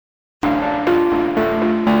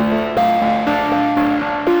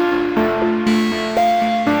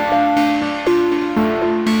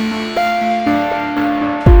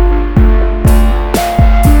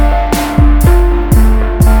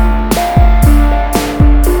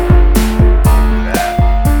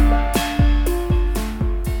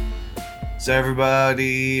Is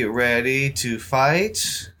everybody ready to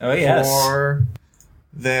fight? Oh, yes. For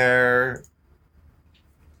their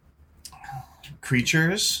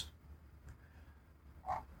creatures?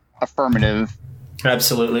 Affirmative.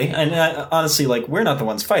 Absolutely. And honestly, we're not the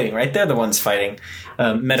ones fighting, right? They're the ones fighting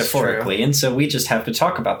metaphorically. And so we just have to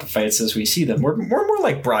talk about the fights as we see them. We're more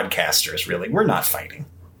like broadcasters, really. We're not fighting.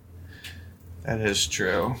 That is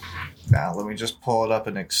true. Now, let me just pull it up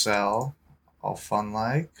in Excel. All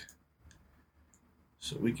fun-like.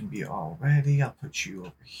 So we can be all ready. I'll put you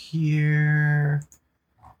over here.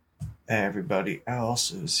 Everybody else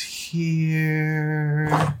is here.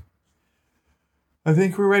 I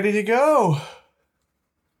think we're ready to go.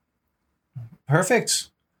 Perfect.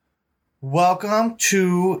 Welcome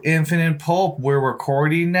to Infinite Pulp. We're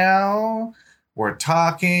recording now. We're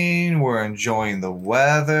talking. We're enjoying the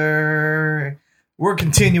weather. We're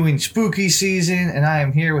continuing spooky season, and I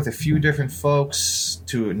am here with a few different folks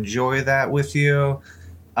to enjoy that with you.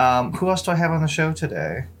 Who else do I have on the show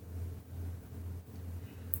today?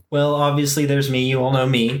 Well, obviously there's me. You all know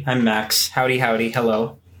me. I'm Max. Howdy,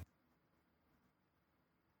 hello.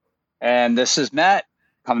 And this is Matt,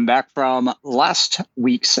 coming back from last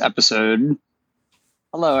week's episode.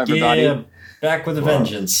 Hello, everybody. Yeah, back with a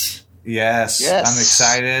vengeance. Yes, I'm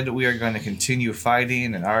excited. We are going to continue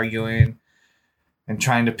fighting and arguing and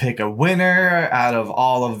trying to pick a winner out of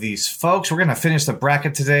all of these folks. We're going to finish the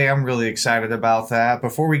bracket today. I'm really excited about that.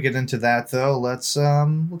 Before we get into that, though, let's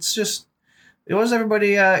just... Was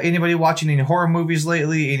everybody, anybody watching any horror movies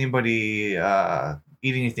lately? Anybody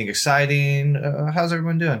eating anything exciting? How's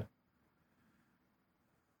everyone doing?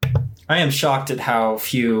 I am shocked at how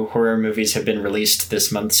few horror movies have been released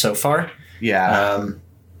this month so far. Yeah.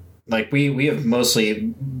 We have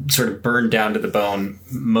mostly sort of burned down to the bone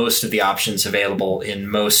most of the options available in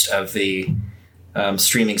most of the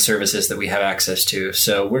streaming services that we have access to.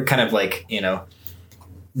 So we're kind of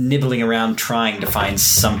nibbling around trying to find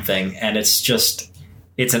something, and it's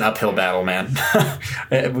an uphill battle, man.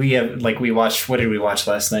 We watched, what did we watch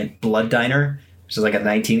last night? Blood Diner, which is like a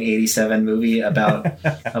 1987 movie about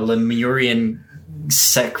a Lemurian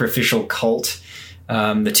sacrificial cult.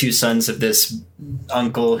 The two sons of this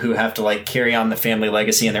uncle who have to carry on the family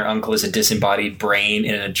legacy, and their uncle is a disembodied brain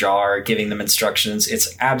in a jar giving them instructions.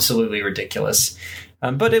 It's absolutely ridiculous.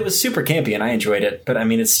 But it was super campy and I enjoyed it. But I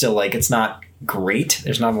mean, it's still it's not great.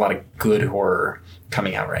 There's not a lot of good horror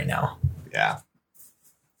coming out right now. Yeah.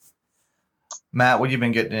 Matt, what have you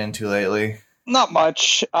been getting into lately? Not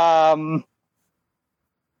much.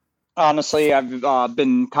 Honestly, I've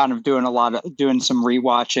been kind of doing some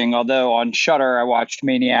rewatching. Although on Shudder, I watched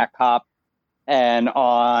Maniac Cop, and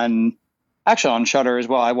on Shudder as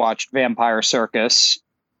well, I watched Vampire Circus.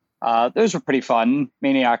 Those were pretty fun.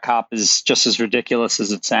 Maniac Cop is just as ridiculous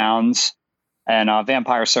as it sounds, and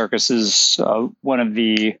Vampire Circus is one of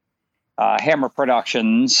the Hammer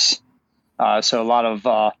productions. So a lot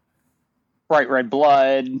of bright red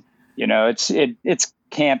blood. It's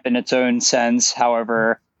camp in its own sense.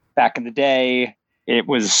 However, back in the day, it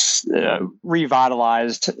was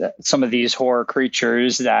revitalized some of these horror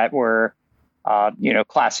creatures that were,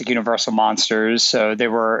 classic Universal monsters. So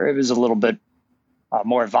it was a little bit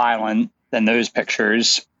more violent than those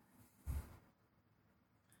pictures.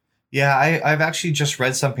 Yeah, I've actually just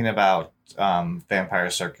read something about Vampire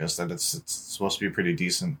Circus, that it's supposed to be pretty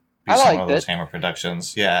decent. I liked one of those Hammer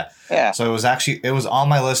productions. Yeah. So it was on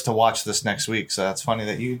my list to watch this next week. So that's funny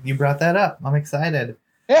that you brought that up. I'm excited.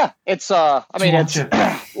 Yeah, it's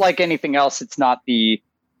it's like anything else. It's not the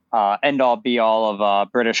end all be all of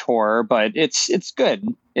British horror, but it's good.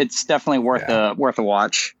 It's definitely worth a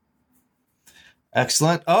watch.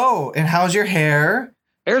 Excellent. Oh, and how's your hair?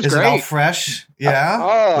 Hair's Is great. It all fresh? Yeah.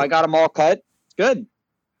 I got them all cut. It's good.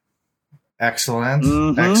 Excellent.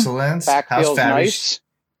 Mm-hmm. Excellent. Back how's feels Fabby? nice.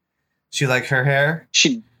 She like her hair?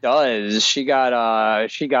 She does. She got a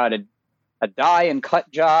dye and cut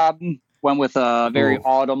job. Went with a very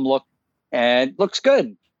autumn look, and it looks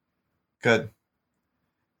good. Good.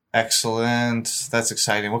 Excellent. That's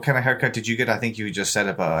exciting. What kind of haircut did you get? I think you just said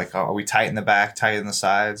it, but are we tight in the back, tight in the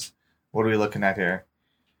sides? What are we looking at here?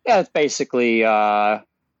 Yeah, it's basically, 2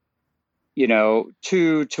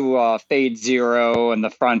 to fade 0 in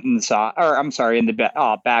the front and side, or I'm sorry, in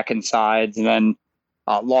the back and sides, and then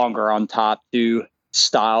longer on top to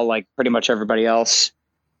style like pretty much everybody else.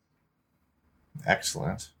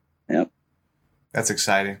 Excellent. Yep. That's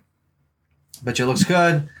exciting. But it looks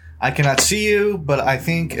good. I cannot see you, but I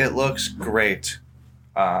think it looks great.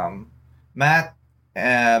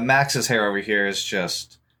 Max's hair over here is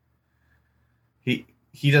just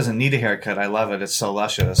he doesn't need a haircut. I love it. It's so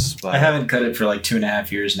luscious. But I haven't cut it for like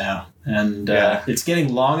 2.5 years now, and it's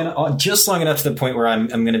getting long enough, just long enough to the point where I'm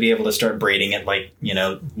going to be able to start braiding it like,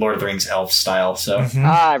 Lord of the Rings elf style. So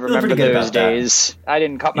I remember those days. I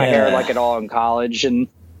didn't cut my hair like at all in college, and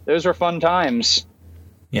those were fun times.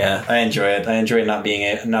 Yeah, I enjoy it. I enjoy not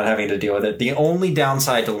having to deal with it. The only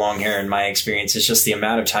downside to long hair, in my experience, is just the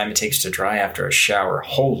amount of time it takes to dry after a shower.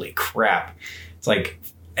 Holy crap! It's like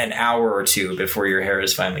an hour or two before your hair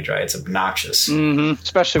is finally dry. It's obnoxious. Mm-hmm.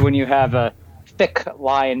 Especially when you have a thick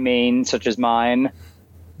lion mane such as mine.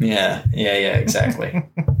 Yeah, exactly.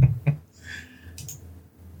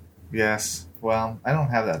 Yes. Well, I don't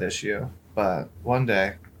have that issue, but one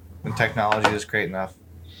day, when technology is great enough,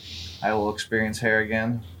 I will experience hair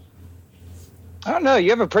again. I don't know. You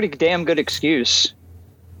have a pretty damn good excuse.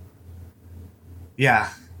 Yeah,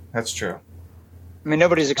 that's true. I mean,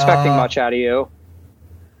 nobody's expecting much out of you.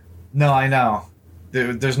 No, I know.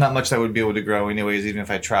 There's not much that would be able to grow anyways, even if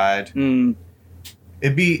I tried. Mm.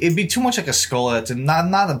 It'd be too much like a skullet, and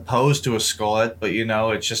not opposed to a skullet, but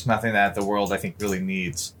it's just nothing that the world I think really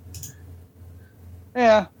needs.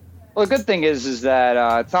 Yeah. Well, the good thing is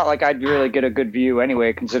that it's not like I'd really get a good view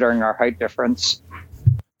anyway, considering our height difference.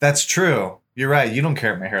 That's true. You're right. You don't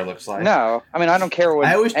care what my hair looks like. No. I mean, I don't care what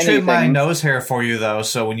I always anything. trim my nose hair for you, though,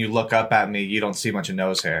 so when you look up at me, you don't see much of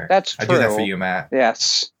nose hair. That's true. I do that for you, Matt.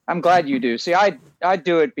 Yes. I'm glad you do. See, I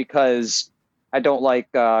do it because I don't like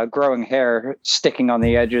growing hair sticking on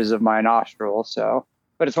the edges of my nostril. So,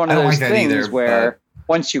 but it's one of those things where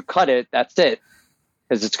once you cut it, that's it.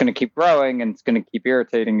 Because it's going to keep growing and it's going to keep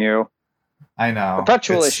irritating you. I know.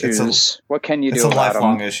 Perpetual issues. What can you do about them? It's a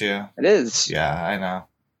lifelong issue. It is. Yeah, I know.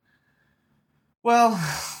 Well,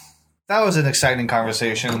 that was an exciting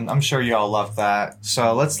conversation. I'm sure you all loved that.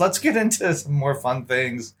 So let's get into some more fun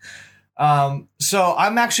things. So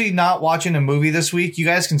I'm actually not watching a movie this week. You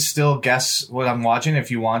guys can still guess what I'm watching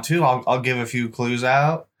if you want to. I'll give a few clues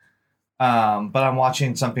out. But I'm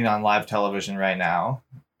watching something on live television right now.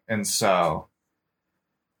 And so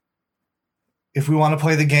if we want to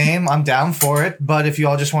play the game, I'm down for it. But if you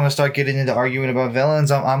all just want to start getting into arguing about villains,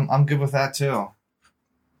 I'm good with that too.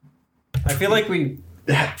 I feel like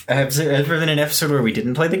has there ever been an episode where we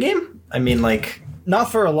didn't play the game? I mean, like,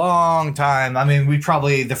 not for a long time. I mean, we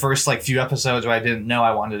probably the first few episodes where I didn't know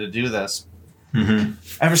I wanted to do this. Mm-hmm.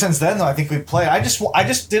 Ever since then, though, I think we played. I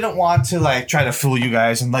just didn't want to try to fool you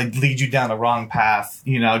guys and lead you down the wrong path.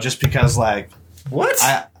 Just because what?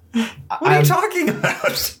 What are you talking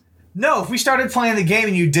about? No, if we started playing the game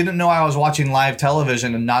and you didn't know I was watching live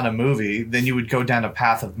television and not a movie, then you would go down a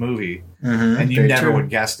path of movie, and you never would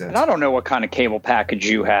guess it. And I don't know what kind of cable package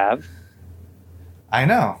you have. I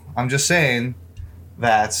know. I'm just saying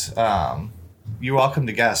that you're welcome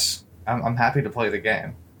to guess. I'm happy to play the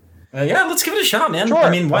game. Yeah, let's give it a shot, man. Sure. I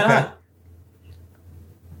mean, why not?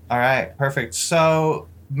 All right, perfect. So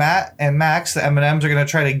Matt and Max, the M&Ms, are going to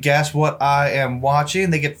try to guess what I am watching.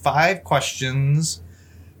 They get 5 questions.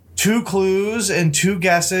 2 clues and 2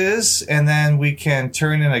 guesses, and then we can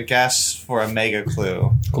turn in a guess for a mega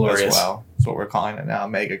clue. Glorious. As well. That's what we're calling it now,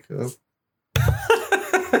 mega clue.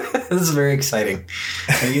 This is very exciting.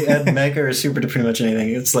 You add mega or super to pretty much anything.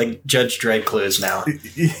 It's like Judge Dredd clues now.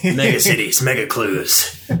 Mega cities, mega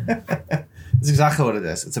clues. That's exactly what it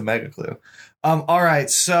is. It's a mega clue. All right,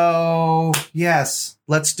 so yes,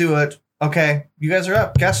 let's do it. Okay, you guys are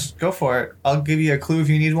up. Guess, go for it. I'll give you a clue if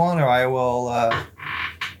you need one, or I will...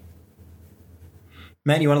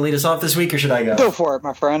 Matt, you want to lead us off this week, or should I go? Go for it,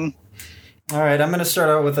 my friend. All right, I'm going to start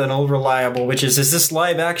out with an old reliable, which is this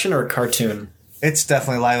live action or a cartoon? It's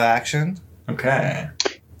definitely live action. Okay.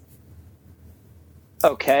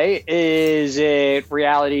 Okay, is it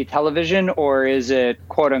reality television, or is it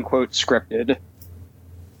quote-unquote scripted?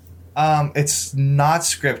 It's not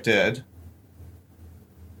scripted.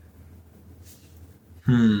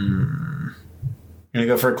 You gonna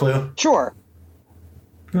go for a clue? Sure.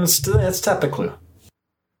 Let's tap a clue.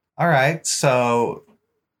 All right, so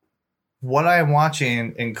what I'm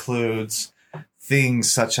watching includes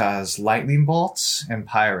things such as lightning bolts and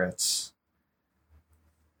pirates.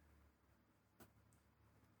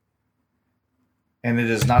 And it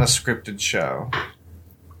is not a scripted show.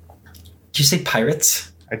 Did you say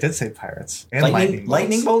pirates? I did say pirates. And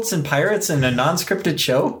lightning bolts and pirates in a non-scripted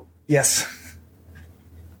show? Yes.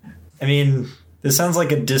 I mean, this sounds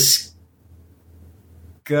like a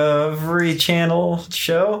Discovery Channel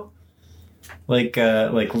show. Like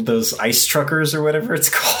those ice truckers or whatever it's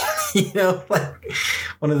called. Like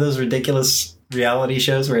one of those ridiculous reality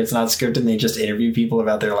shows where it's not scripted and they just interview people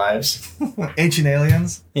about their lives. Ancient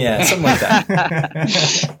Aliens? Yeah, something like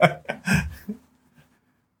that.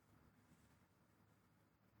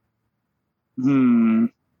 Hmm.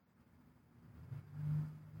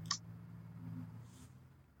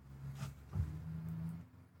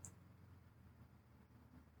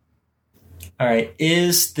 All right.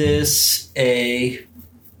 Is this a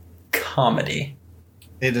comedy?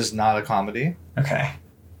 It is not a comedy. Okay.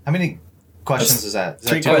 How many questions is that? Is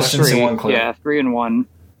three that two questions. Three. and one clue. Yeah, 3 and 1.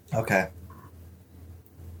 Okay.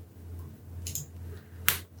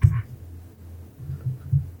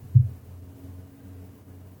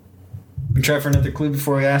 We try for another clue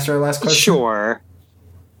before we ask our last question. Sure.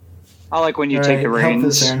 I like when you All take the right, help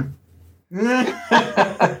us, reins. Aaron.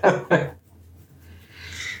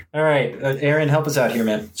 All right, Aaron, help us out here,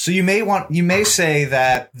 man. So you may say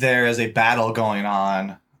that there is a battle going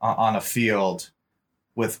on a field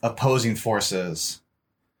with opposing forces.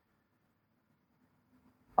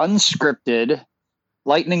 Unscripted,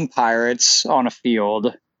 lightning pirates on a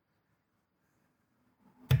field.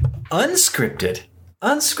 Unscripted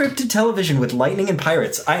television with lightning and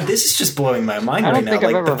pirates. This is just blowing my mind I right don't now. think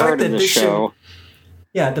I've ever heard of this show.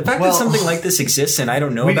 Yeah, the fact Well, that something like this exists and I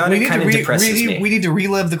don't know about it kind of depresses me. We need to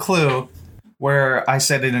relive the clue where I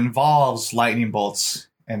said it involves lightning bolts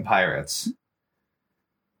and pirates.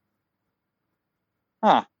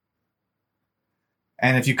 Huh.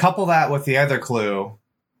 And if you couple that with the other clue,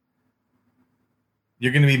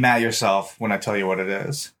 you're going to be mad at yourself when I tell you what it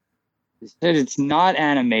is. It's not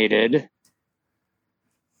animated.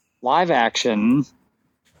 Live action.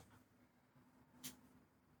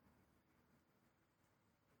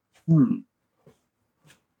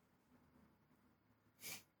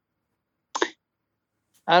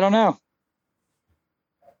 I don't know.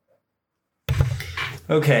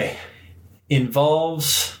 Okay.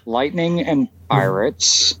 Involves... Lightning and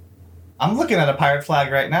pirates. I'm looking at a pirate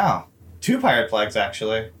flag right now. 2 pirate flags,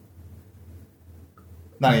 actually.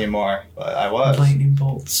 Not anymore, but I was. Lightning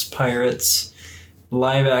bolts, pirates,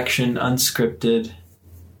 live action, unscripted.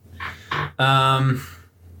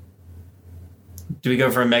 Do we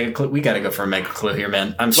go for a mega clue? We got to go for a mega clue here,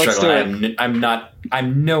 man. I'm struggling.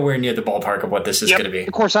 I'm nowhere near the ballpark of what this is going to be.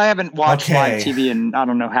 Of course, I haven't watched live TV in I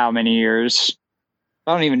don't know how many years.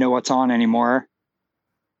 I don't even know what's on anymore.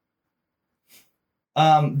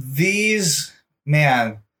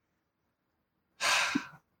 Man,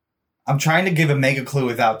 I'm trying to give a mega clue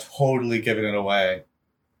without totally giving it away.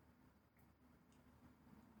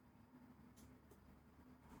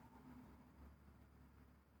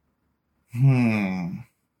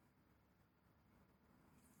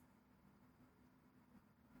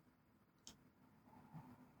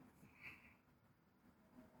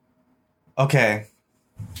 Okay.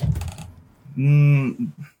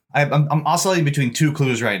 I'm oscillating between 2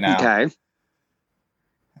 clues right now. Okay.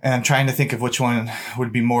 And I'm trying to think of which one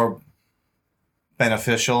would be more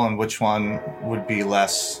beneficial and which one would be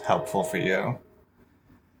less helpful for you.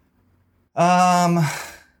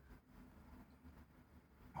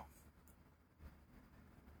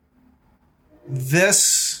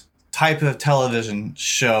 This type of television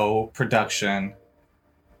show production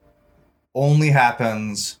only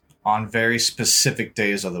happens on very specific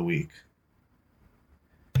days of the week.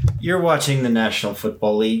 You're watching the National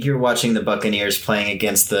Football League. You're watching the Buccaneers playing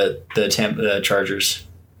against the Chargers.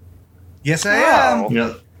 Yes, I am.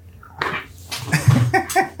 Yeah.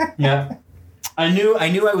 Yeah. I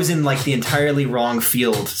knew I was in like the entirely wrong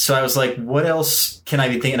field. So I was like, what else can I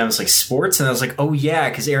be thinking? I was like, sports? And I was like, oh yeah,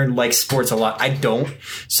 because Aaron likes sports a lot. I don't.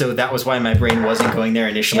 So that was why my brain wasn't going there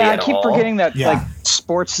initially at all. I keep forgetting that like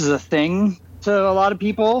sports is a thing to a lot of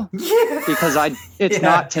people. Yeah. Because it's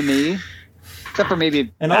not to me. Except for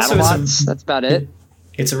maybe and also that's about it.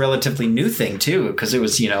 It's a relatively new thing too, because it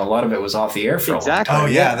was, a lot of it was off the air for a long time. Oh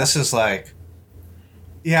yeah, this is like...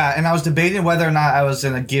 Yeah, and I was debating whether or not I was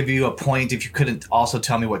going to give you a point if you couldn't also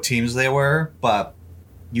tell me what teams they were, but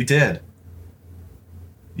you did.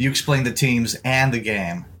 You explained the teams and the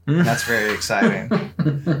game. That's very exciting.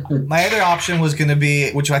 My other option was going to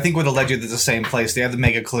be, which I think would have led you to the same place, the other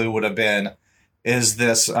mega clue would have been, is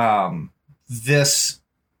this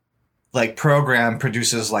like program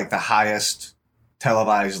produces like the highest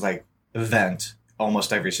televised like event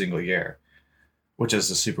almost every single year, which is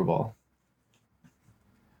the Super Bowl.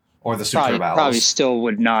 Or the Super Bowls. Probably still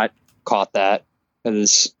would not caught that,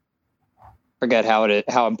 because forget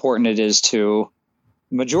how important it is to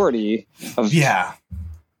the majority of. Yeah.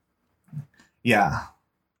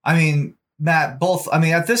 I mean, Matt,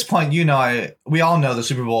 at this point, we all know the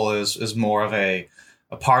Super Bowl is more of a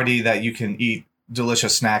party that you can eat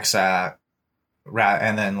delicious snacks at,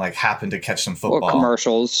 and then like happen to catch some football. Or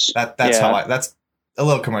commercials. That's a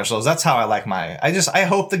little commercials. That's how I like I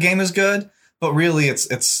hope the game is good. But really,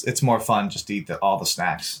 it's more fun just to eat all the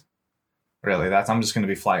snacks. Really, I'm just going to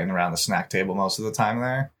be flying around the snack table most of the time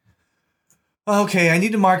there. Okay, I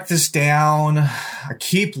need to mark this down. I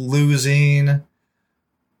keep losing.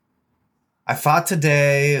 I thought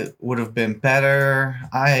today would have been better.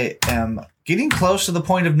 I am getting close to the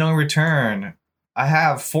point of no return. I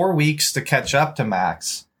have 4 weeks to catch up to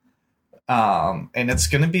Max. And it's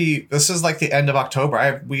going to be, this is like the end of October.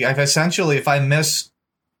 I've essentially, if I miss,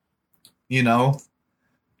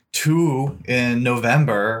 2 in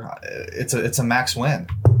November, it's a Max win.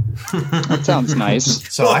 That sounds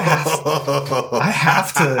nice. So I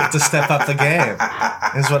have to step up the game.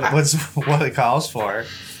 Is what it calls for.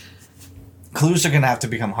 Clues are going to have to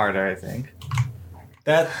become harder, I think.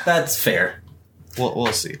 That's fair. We'll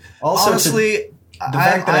see. Also, honestly, the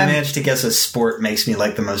fact that I managed to guess a sport makes me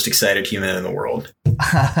like the most excited human in the world.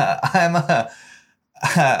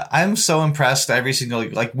 I'm so impressed every single,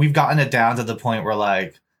 like, we've gotten it down to the point where,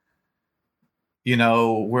 like,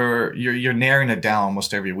 you're narrowing it down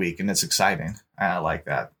almost every week, and it's exciting. And I like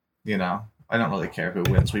that. I don't really care who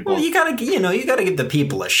wins. Well, you gotta give the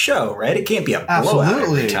people a show, right? It can't be a blowout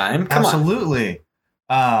every time. Come Absolutely.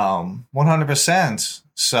 100%.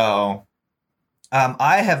 So,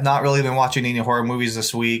 I have not really been watching any horror movies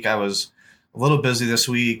this week. I was a little busy this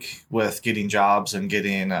week with getting jobs and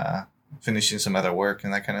finishing some other work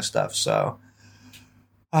and that kind of stuff. So,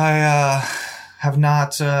 I have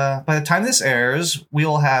not. By the time this airs, we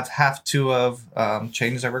will have to have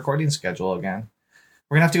changed our recording schedule again.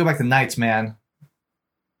 We're gonna have to go back to nights, man.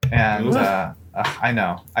 And I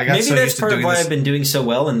know. Maybe that's part of why I've been doing so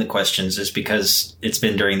well in the questions, is because it's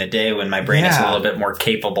been during the day when my brain is a little bit more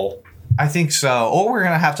capable. I think so. Or we're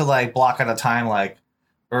gonna have to like block out a time like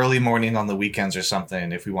early morning on the weekends or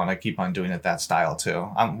something if we want to keep on doing it that style too.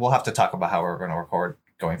 We'll have to talk about how we're going to record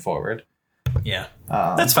going forward. Yeah,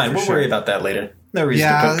 that's fine. We'll worry about that later. No reason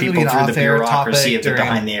to put people through the bureaucracy of the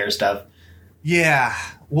behind the air stuff. Yeah,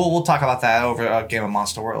 we'll talk about that over a game of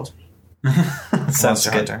Monster World. Sounds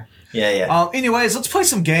good. Hunter. Yeah. Anyways, let's play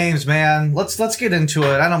some games, man. Let's get into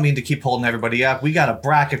it. I don't mean to keep holding everybody up. We got a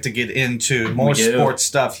bracket to get into. More sports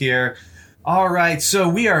stuff here. All right, so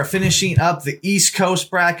we are finishing up the East Coast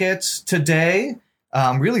bracket today.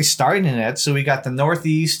 Really starting in it. So we got the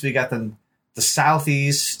Northeast, we got the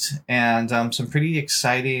Southeast, and some pretty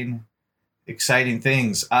exciting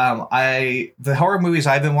things. The horror movies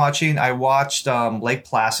I've been watching, I watched Lake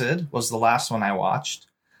Placid was the last one I watched.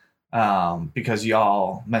 Because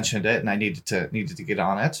y'all mentioned it and I needed to get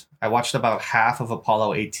on it. I watched about half of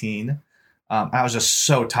Apollo 18. I was just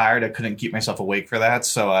so tired I couldn't keep myself awake for that,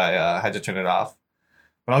 so I had to turn it off.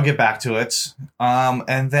 But I'll get back to it.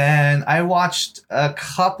 And then I watched a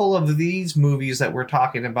couple of these movies that we're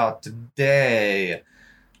talking about today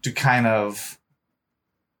to kind of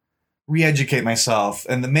re-educate myself.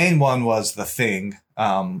 And the main one was The Thing.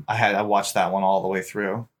 I watched that one all the way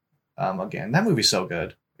through. Again, that movie's so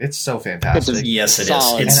good. It's so fantastic. Yes, it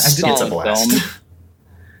is. It's a blast.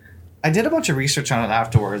 I did a bunch of research on it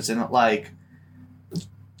afterwards, and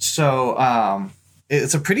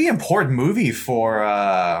it's a pretty important movie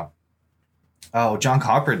for John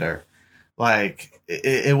Carpenter. Like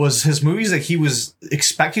it was his movies that he was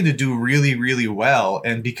expecting to do really, really well,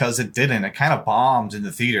 and because it didn't, it kind of bombed in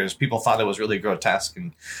the theaters. People thought it was really grotesque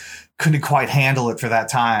and couldn't quite handle it for that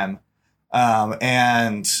time,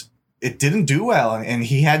 and it didn't do well, and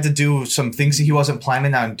he had to do some things that he wasn't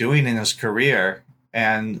planning on doing in his career,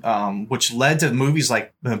 and which led to movies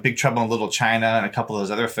like Big Trouble in Little China and a couple of those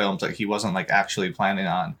other films that he wasn't like actually planning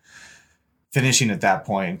on finishing at that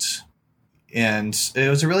point. And it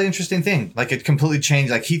was a really interesting thing. Like it completely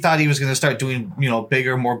changed. Like he thought he was going to start doing,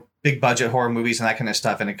 bigger, more big budget horror movies and that kind of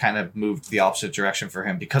stuff, and it kind of moved the opposite direction for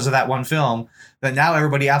him because of that one film that now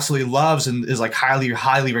everybody absolutely loves and is like highly,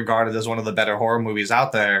 highly regarded as one of the better horror movies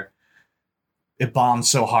out there. It bombed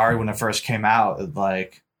so hard when it first came out, it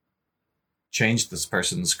like changed this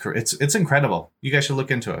person's career. It's incredible. You guys should look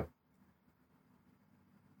into it.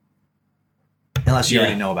 Unless you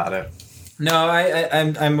already know about it. No,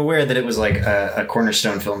 I'm aware that it was like a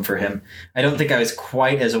cornerstone film for him. I don't think I was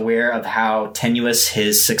quite as aware of how tenuous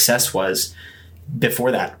his success was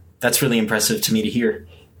before that. That's really impressive to me to hear.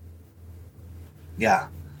 Yeah.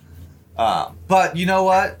 But you know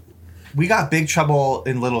what? We got Big Trouble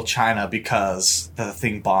in Little China because the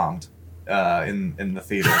thing bombed in the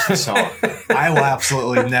theaters. So I will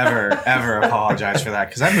absolutely never, ever apologize for that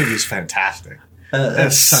because that movie is fantastic.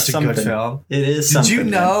 It's such a good film. It is something. Did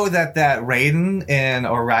you know that Raiden in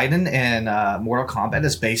Mortal Kombat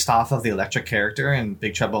is based off of the electric character in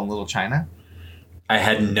Big Trouble in Little China? I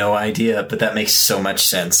had no idea, but that makes so much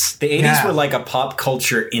sense. The 80s were like a pop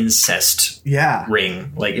culture incest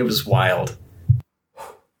ring. Like, it was wild.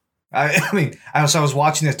 I mean, I was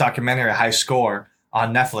watching this documentary, High Score,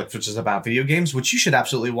 on Netflix, which is about video games, which you should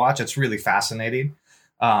absolutely watch. It's really fascinating.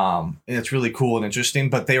 And it's really cool and interesting.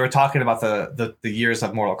 But they were talking about the years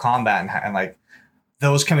of Mortal Kombat and like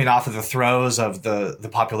those coming off of the throes of the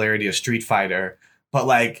popularity of Street Fighter. But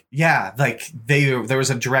like, yeah, like there was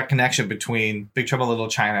a direct connection between Big Trouble in Little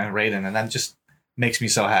China and Raiden, and that just makes me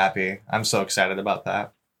so happy. I'm so excited about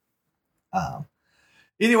that.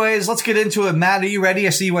 Anyways, let's get into it. Matt, are you ready?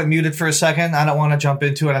 I see you went muted for a second. I don't want to jump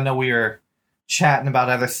into it. I know we were chatting about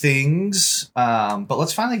other things, but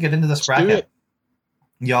let's finally get into this bracket.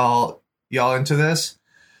 Y'all into this?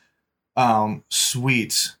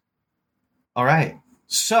 Sweet. All right.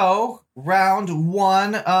 So round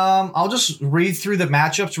one, I'll just read through the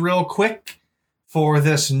matchups real quick for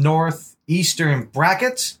this Northeastern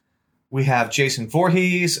bracket. We have Jason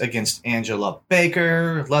Voorhees against Angela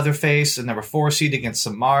Baker, Leatherface, a number 4 seed against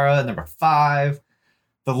Samara, number 5.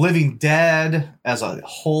 The Living Dead as a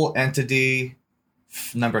whole entity,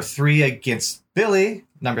 number 3 against Billy,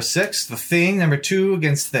 number 6. The Thing, number 2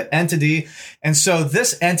 against the Entity. And so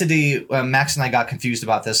this entity, Max and I got confused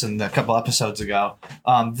about this a couple episodes ago.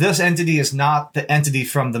 This entity is not the entity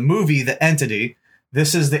from the movie, The Entity.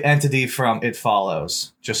 This is the entity from It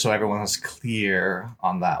Follows, just so everyone is clear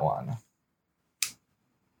on that one.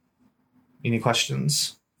 Any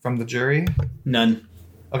questions from the jury? None.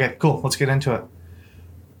 Okay, cool. Let's get into it.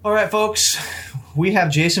 All right, folks. We have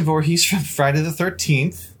Jason Voorhees from Friday the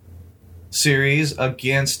 13th series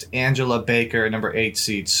against Angela Baker, number 8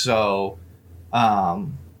 seed. So,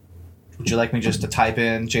 would you like me just to type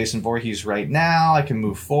in Jason Voorhees right now? I can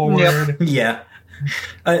move forward. Yep.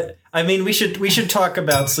 Yeah. I mean, we should talk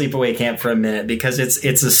about Sleepaway Camp for a minute because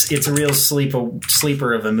it's a real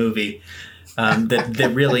sleeper of a movie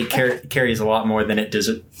that really carries a lot more than it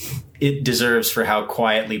deserves for how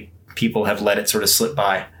quietly people have let it sort of slip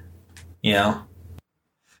by. You know?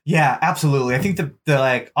 Yeah, absolutely. I think the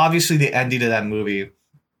like obviously the ending of that movie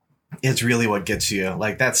is really what gets you.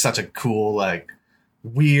 Like that's such a cool, like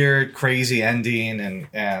weird, crazy ending,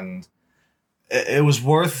 and it was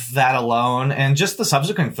worth that alone. And just the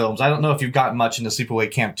subsequent films. I don't know if you've gotten much into Sleepaway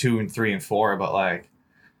Camp 2 and 3 and 4, but like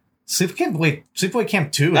Sleepaway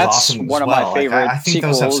Camp 2 is awesome. One as of well. my favorite I think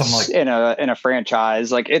sequels those have some, like, in a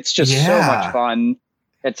franchise. Like it's just so much fun.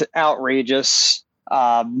 It's outrageous.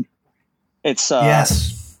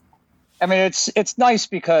 Yes. I mean, it's nice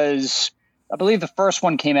because I believe the first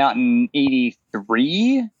one came out in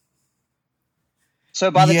 83.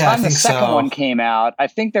 So by the time the second one came out, I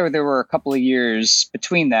think there were a couple of years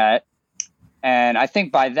between that. And I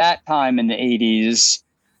think by that time in the 80s,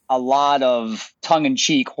 a lot of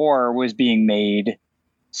tongue-in-cheek horror was being made.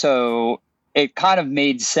 So it kind of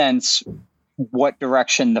made sense what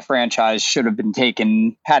direction the franchise should have been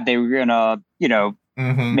taken had they were going to,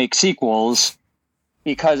 make sequels.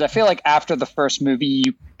 Because I feel like after the first movie,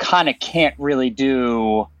 you kind of can't really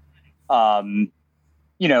do, a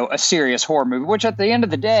serious horror movie. Which at the end of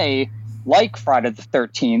the day, like Friday the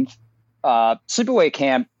 13th, Sleepaway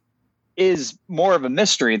Camp is more of a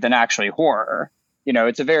mystery than actually horror. You know,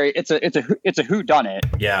 it's a whodunit.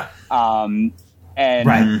 Yeah. And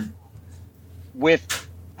right. With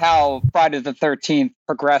how Friday the 13th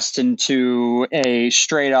progressed into a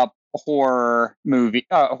straight up horror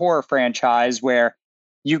franchise where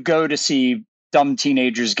you go to see dumb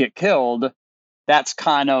teenagers get killed, that's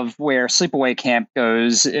kind of where Sleepaway Camp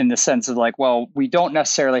goes in the sense of like, well, we don't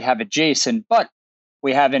necessarily have a Jason, but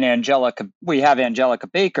we have Angelica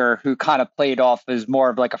Baker, who kind of played off as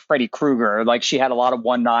more of like a Freddy Krueger. Like she had a lot of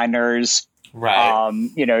one-liners. Right.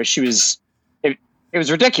 She was, it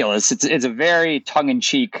was ridiculous. It's a very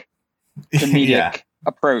tongue-in-cheek comedic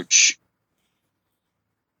approach.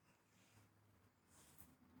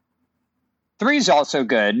 3's also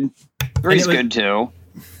good. 3's good too.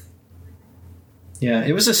 Yeah,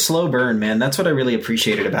 it was a slow burn, man. That's what I really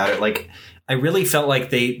appreciated about it. Like, I really felt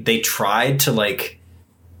like they tried to like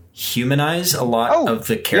humanize a lot of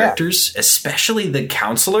the characters, especially the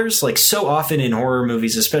counselors. Like so often in horror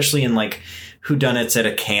movies, especially in like whodunits at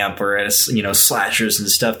a camp or at slashers and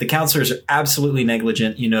stuff, the counselors are absolutely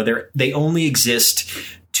negligent. You know, they only exist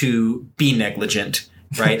to be negligent.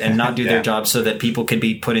 Right. And not do their job so that people can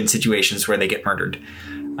be put in situations where they get murdered.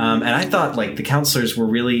 And I thought like the counselors were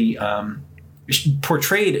really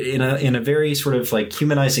portrayed in a very sort of like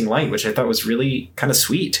humanizing light, which I thought was really kind of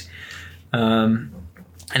sweet. And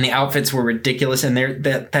the outfits were ridiculous. And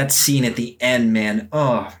that scene at the end, man,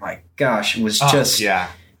 oh my gosh, it was just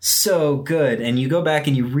so good. And you go back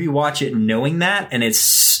and you rewatch it knowing that, and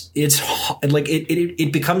it's like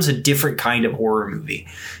it becomes a different kind of horror movie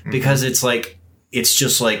because it's like, it's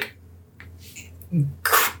just like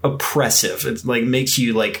oppressive. It's like makes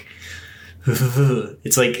you like,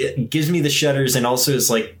 it's like it gives me the shudders, and also is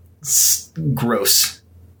like gross,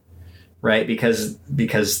 right? Because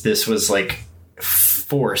this was like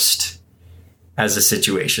forced as a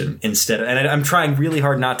situation instead of, and I'm trying really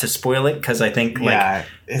hard not to spoil it because I think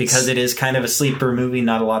because it is kind of a sleeper movie,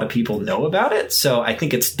 not a lot of people know about it. So I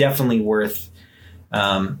think it's definitely worth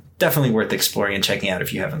exploring and checking out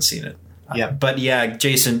if you haven't seen it. Yeah, but yeah,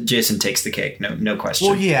 Jason takes the cake. No question.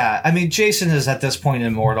 Well, yeah, I mean, Jason is at this point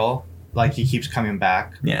immortal. Like, he keeps coming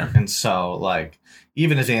back. Yeah, and so like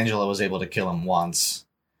even if Angela was able to kill him once,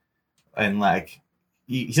 and like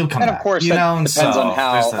he'll come back. And of course, you know, depends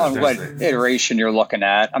on what iteration you're looking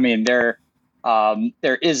at. I mean, there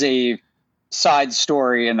is a side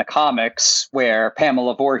story in the comics where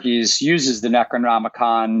Pamela Voorhees uses the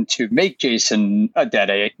Necronomicon to make Jason a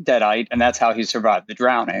deadite, and that's how he survived the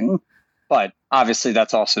drowning. But obviously,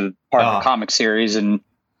 that's also part of the comic series, and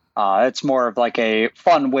it's more of like a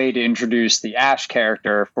fun way to introduce the Ash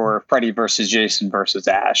character for Freddy versus Jason versus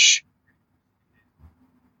Ash.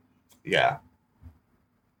 Yeah.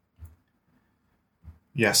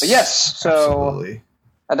 Yes. But yes. So absolutely.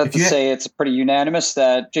 I'd have to say it's pretty unanimous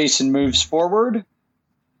that Jason moves forward.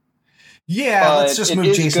 Yeah, but let's just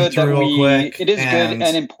move Jason through real quick. It is good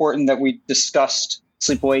and important that we discussed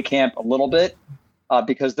Sleepaway Camp a little bit,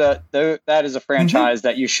 because that is a franchise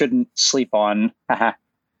that you shouldn't sleep on.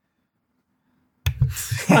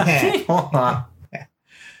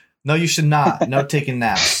 No, you should not. No taking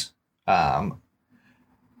naps.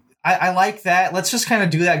 I like that. Let's just kind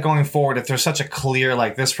of do that going forward. If there's such a clear,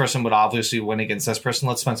 like, this person would obviously win against this person,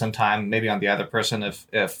 let's spend some time maybe on the other person if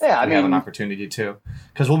we have an opportunity to.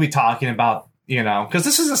 Because we'll be talking about, because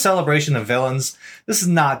this is a celebration of villains. This is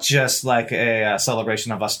not just like a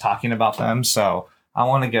celebration of us talking about them. So I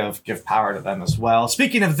want to give power to them as well.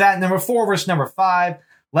 Speaking of that, number 4 versus number 5,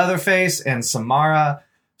 Leatherface and Samara.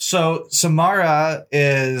 So Samara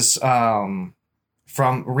is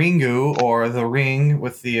from Ringu, or The Ring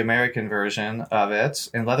with the American version of it,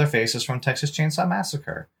 and Leatherface is from Texas Chainsaw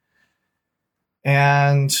Massacre.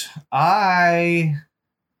 And I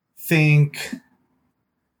think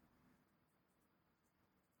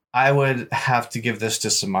I would have to give this to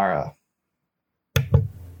Samara.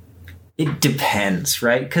 It depends,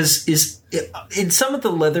 right? Because in some of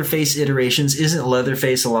the Leatherface iterations, isn't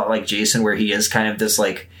Leatherface a lot like Jason, where he is kind of this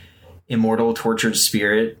like immortal, tortured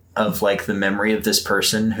spirit of like the memory of this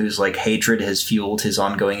person whose like hatred has fueled his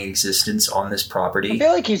ongoing existence on this property? I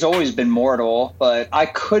feel like he's always been mortal, but I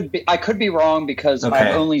could be wrong, because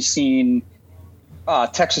I've only seen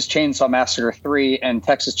Texas Chainsaw Massacre 3 and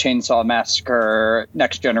Texas Chainsaw Massacre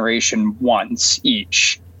Next Generation once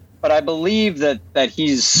each. But I believe that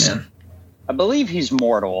he's. Yeah. I believe he's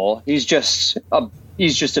mortal. He's just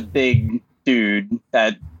a big dude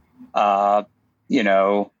that,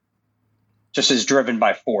 just is driven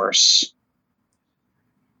by force.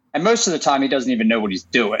 And most of the time, he doesn't even know what he's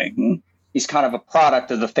doing. He's kind of a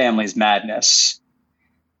product of the family's madness.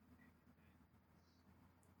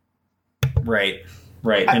 Right.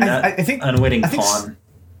 And I think unwitting pawn.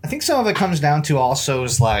 I think some of it comes down to also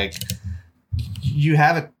is like, you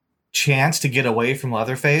have a chance to get away from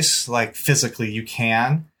Leatherface, like physically you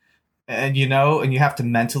can, and and you have to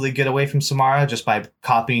mentally get away from Samara just by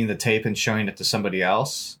copying the tape and showing it to somebody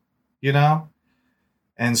else,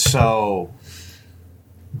 and so,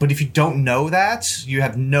 but if you don't know that,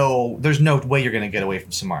 there's no way you're going to get away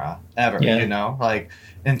from Samara ever.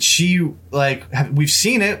 And she, like, we've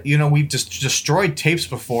seen it, we've just destroyed tapes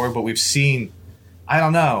before, but we've seen, I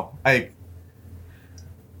don't know, like,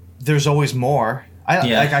 there's always more.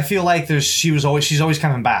 I feel like she's always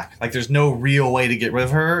coming back. Like, there's no real way to get rid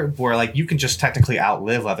of her, where like you can just technically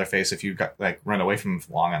outlive Leatherface if you run away from him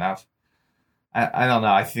long enough. I don't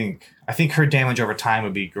know. I think her damage over time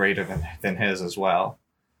would be greater than his as well.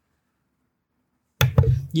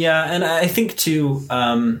 Yeah, and I think too,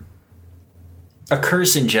 a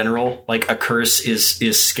curse in general, like a curse is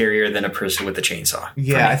scarier than a person with a chainsaw.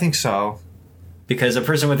 Yeah, I think so. Because a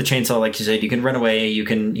person with a chainsaw, like you said, you can run away, you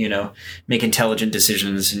can, make intelligent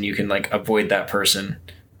decisions, and you can like avoid that person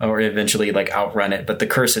or eventually like outrun it. But the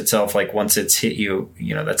curse itself, like once it's hit you,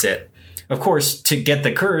 that's it. Of course, to get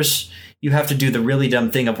the curse, you have to do the really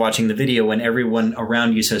dumb thing of watching the video when everyone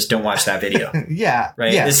around you says, "Don't watch that video." Yeah.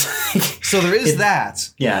 Right. Yes. So there is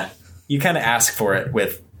that. Yeah. You kind of ask for it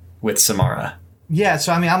with Samara. Yeah.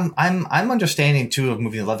 So I mean, I'm understanding too of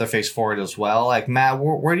moving Leatherface forward as well. Like, Matt,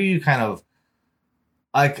 where do you kind of,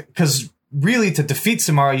 like, because really to defeat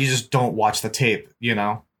Samara, you just don't watch the tape,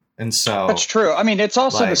 and so that's true. I mean, it's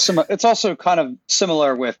also it's also kind of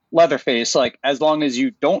similar with Leatherface. Like, as long as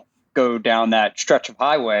you don't go down that stretch of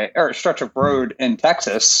highway or stretch of road in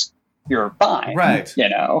Texas, you're fine. Right. You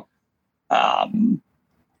know,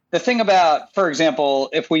 the thing about, for example,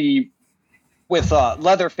 if we, with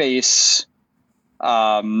Leatherface,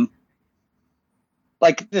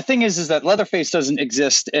 like the thing is that Leatherface doesn't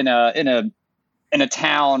exist in a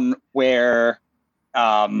town where,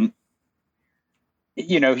 you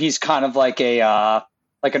know, he's kind of like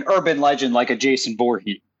like an urban legend, like a Jason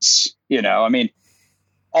Voorhees. You know, I mean,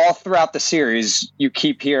 all throughout the series, you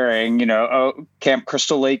keep hearing, you know, oh, Camp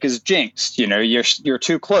Crystal Lake is jinxed. You know, you're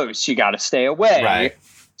too close. You got to stay away. Right.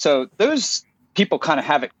 So those people kind of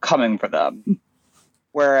have it coming for them,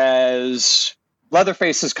 whereas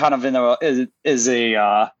Leatherface is kind of is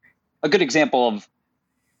a good example of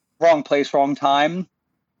wrong place, wrong time.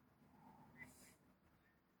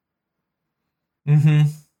 Mm-hmm.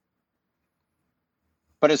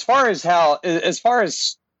 But as far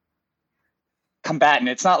as combatant,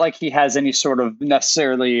 it's not like he has any sort of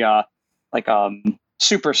necessarily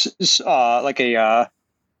super like a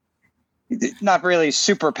not really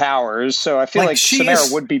superpowers. So I feel like Samara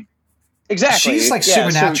would be exactly. She's like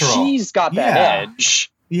supernatural. So she's got that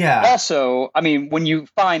edge. Yeah. Also, I mean, when you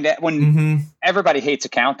find it, when everybody hates a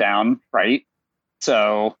countdown, right?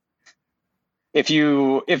 So if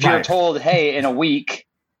you're told, hey, in a week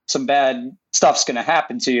some bad stuff's going to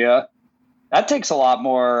happen to you, that takes a lot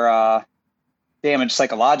more damage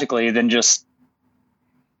psychologically than just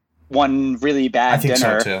one really bad dinner. I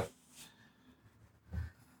think so too.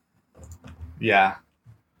 Yeah.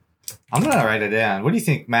 I'm gonna write it in. What do you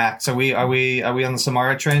think, Max? Are we on the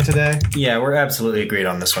Samara train today? Yeah, we're absolutely agreed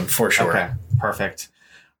on this one for sure. Okay, perfect.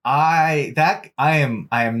 I am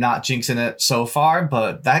not jinxing it so far,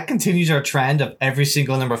 but that continues our trend of every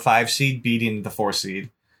single number 5 seed beating the 4 seed.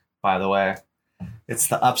 By the way, it's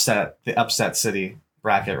the upset city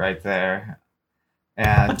bracket right there,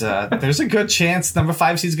 and there's a good chance number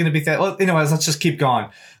 5 seed is going to beat that. Well, anyways, let's just keep going.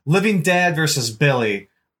 Living Dead versus Billy.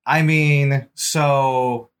 I mean,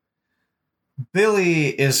 so Billy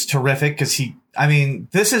is terrific because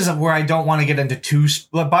this is where I don't want to get into too.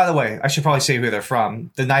 By the way, I should probably say who they're from: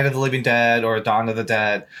 the Night of the Living Dead or Dawn of the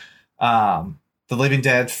Dead. The Living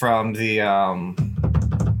Dead from the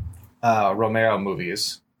Romero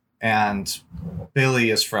movies, and Billy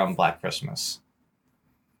is from Black Christmas.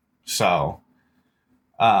 So,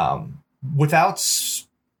 without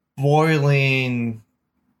spoiling,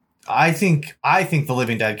 I think the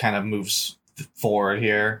Living Dead kind of moves forward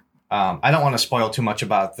here. I don't want to spoil too much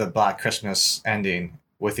about the Black Christmas ending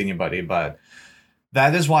with anybody, but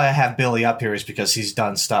that is why I have Billy up here, is because he's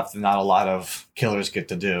done stuff that not a lot of killers get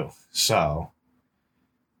to do. So,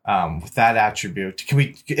 with that attribute, if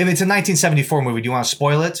it's a 1974 movie, do you want to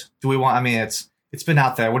spoil it? Do we want? I mean, it's been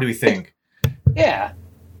out there. What do we think? Yeah.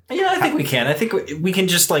 Yeah, I think we can. I think we can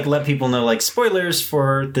just let people know spoilers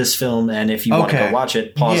for this film, and if you want to go watch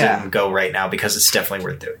it, pause it and go right now because it's definitely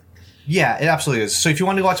worth doing. Yeah, it absolutely is. So if you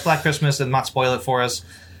want to watch Black Christmas and not spoil it for us,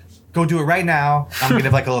 go do it right now. I'm going to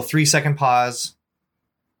have a little 3-second pause.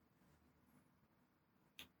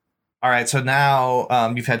 All right, so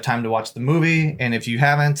now you've had time to watch the movie, and if you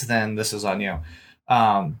haven't, then this is on you.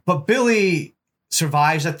 But Billy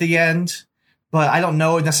survives at the end, but I don't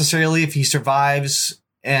know necessarily if he survives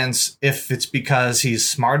and if it's because he's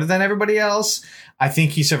smarter than everybody else. I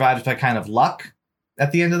think he survives by kind of luck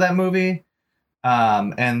at the end of that movie.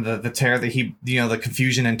 And the terror that he, the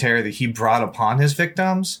confusion and terror that he brought upon his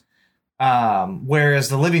victims. Whereas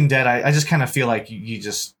the Living Dead, I just kind of feel like you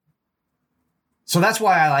just, so that's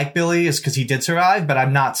why I like Billy, is because he did survive, but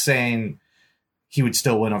I'm not saying he would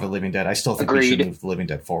still win over the Living Dead. I still think we should move the Living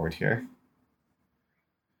Dead forward here.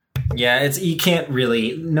 Yeah, you can't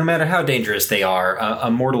really, no matter how dangerous they are, a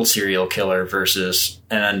mortal serial killer versus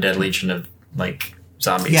an undead legion of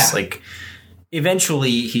zombies. Yeah.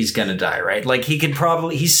 Eventually he's gonna die, right?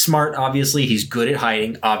 He's smart, obviously. He's good at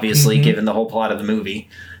hiding, obviously, given the whole plot of the movie,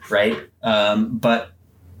 right? But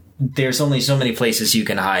there's only so many places you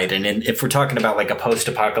can hide. And if we're talking about a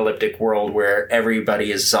post-apocalyptic world where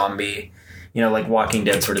everybody is zombie, Walking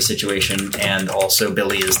Dead sort of situation, and also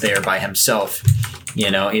Billy is there by himself,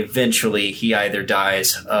 eventually he either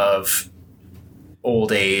dies of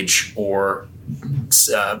old age or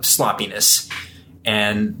sloppiness.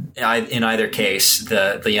 And in either case,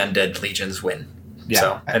 the undead legions win. Yeah,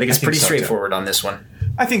 so I think it's pretty straightforward on this one.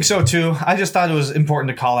 I think so too. I just thought it was important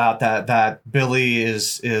to call out that Billy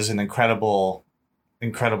is an incredible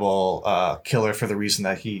killer for the reason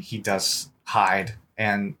that he does hide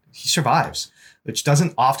and he survives, which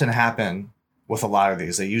doesn't often happen with a lot of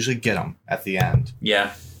these. They usually get them at the end.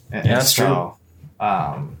 Yeah, that's true.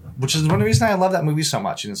 which is one of the reasons I love that movie so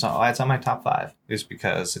much. And it's on my top 5 is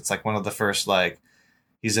because it's like one of the first, like,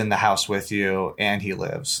 he's in the house with you and he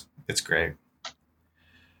lives. It's great.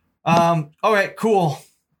 All right, cool.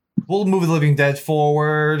 We'll move The Living Dead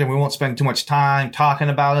forward and we won't spend too much time talking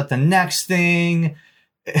about it. The next thing,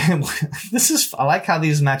 I like how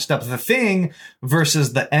these matched up. The Thing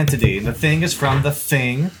versus The Entity. The Thing is from The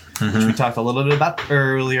Thing, which we talked a little bit about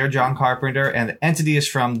earlier, John Carpenter, and The Entity is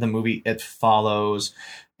from the movie It Follows.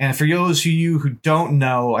 And for those of you who don't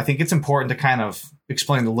know, I think it's important to kind of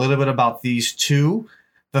explain a little bit about these two.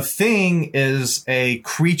 The Thing is a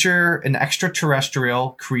creature, an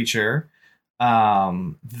extraterrestrial creature,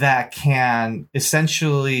 that can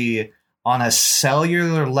essentially, on a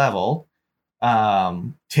cellular level,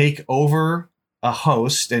 take over a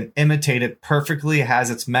host and imitate it perfectly. It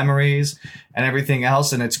has its memories and everything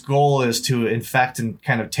else, and its goal is to infect and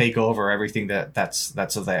kind of take over everything that's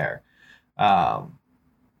there.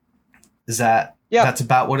 Is that that's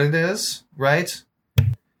about what it is, right?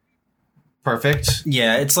 Perfect.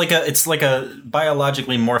 Yeah, it's like a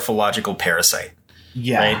biologically morphological parasite.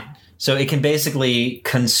 Yeah. Right? So it can basically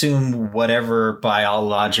consume whatever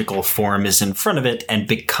biological form is in front of it and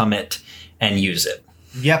become it and use it.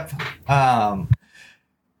 Yep.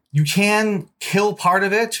 You can kill part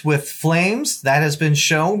of it with flames. That has been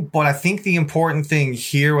shown. But I think the important thing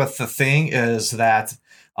here with The Thing is that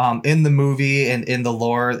in the movie and in the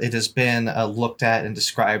lore, it has been looked at and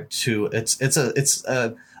described to it's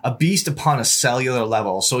a beast upon a cellular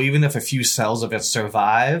level. So even if a few cells of it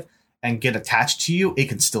survive and get attached to you, it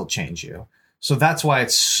can still change you. So that's why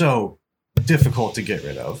it's so difficult to get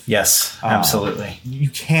rid of. Yes, absolutely. You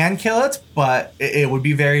can kill it, but it would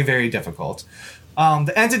be very, very difficult.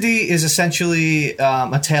 The Entity is essentially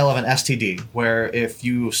a tale of an STD, where if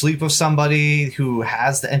you sleep with somebody who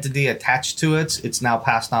has the Entity attached to it, it's now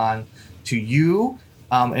passed on to you.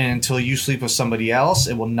 And until you sleep with somebody else,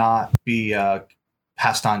 it will not be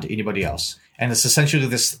passed on to anybody else. And it's essentially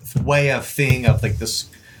this way of thing of like this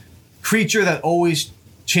creature that always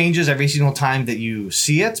changes every single time that you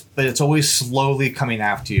see it, but it's always slowly coming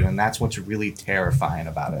after you, and that's what's really terrifying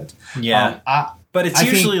about it. Yeah. But it's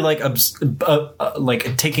usually like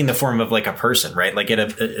taking the form of like a person, right? Like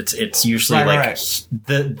it's usually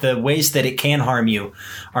the ways that it can harm you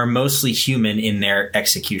are mostly human in their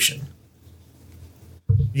execution.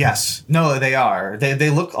 Yes. No, they are. They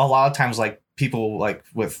look a lot of times like people like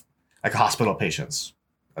with like hospital patients.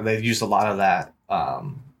 They've used a lot of that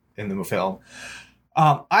in the film.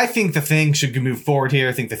 I think The Thing should move forward here.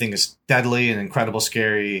 I think The Thing is deadly and incredible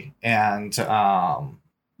scary, and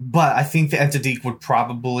but I think The Entity would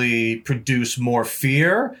probably produce more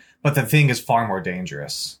fear, but The Thing is far more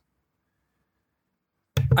dangerous.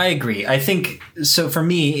 I agree. I think so. For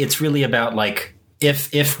me, it's really about like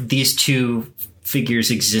if these two figures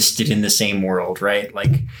existed in the same world, right?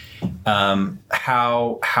 Like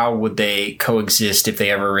how would they coexist if they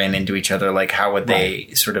ever ran into each other? Like how would they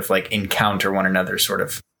sort of like encounter one another, sort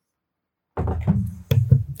of?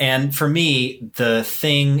 And for me, The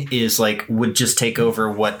Thing is like would just take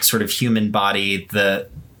over what sort of human body the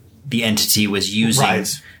Entity was using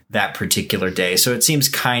that particular day. So it seems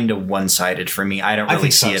kind of one-sided for me. I don't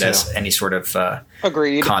really see it as any sort of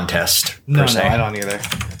contest. No, I don't either.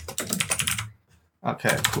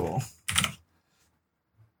 Okay, cool.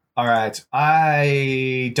 All right.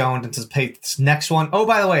 I don't anticipate this next one. Oh,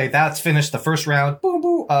 by the way, that's finished the first round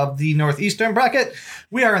of the Northeastern bracket.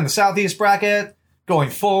 We are in the Southeast bracket.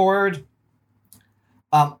 Going forward,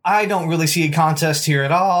 I don't really see a contest here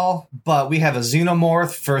at all, but we have a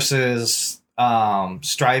Xenomorph versus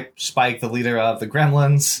Spike, the leader of the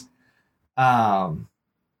Gremlins.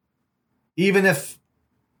 Even if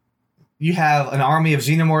you have an army of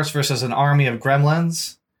Xenomorphs versus an army of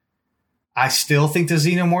Gremlins, I still think the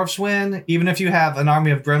Xenomorphs win. Even if you have an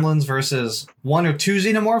army of Gremlins versus one or two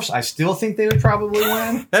Xenomorphs, I still think they would probably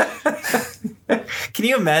win. Can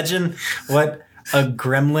you imagine what a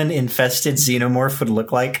gremlin-infested Xenomorph would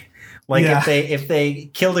look like? Like if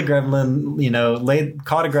they killed a gremlin,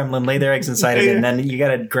 caught a gremlin, laid their eggs inside it, and then you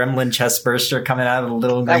got a gremlin chest burster coming out of the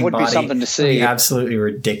little green body. That would be something to see. That'd be absolutely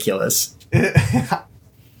ridiculous.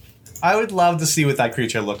 I would love to see what that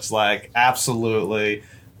creature looks like. Absolutely.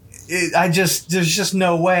 There's just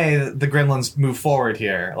no way that the Gremlins move forward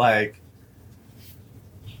here. Like,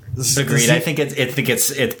 agreed. I think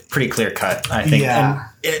it's pretty clear cut. I think, and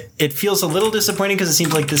it feels a little disappointing because it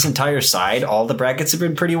seems like this entire side, all the brackets have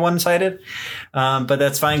been pretty one-sided. But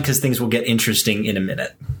that's fine because things will get interesting in a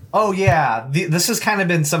minute. Oh yeah, this has kind of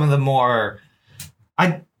been some of the more.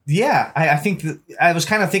 I think I was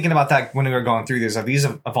kind of thinking about that when we were going through these. These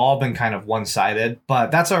have all been kind of one-sided, but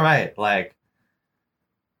that's all right. Like,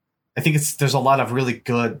 I think there's a lot of really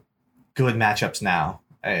good matchups now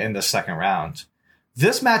in the second round.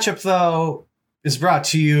 This matchup, though, is brought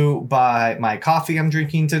to you by my coffee I'm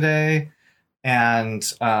drinking today,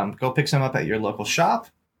 and go pick some up at your local shop.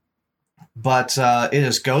 But it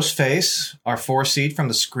is Ghostface, our 4 seed from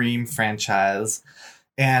the Scream franchise,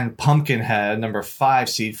 and Pumpkinhead, number 5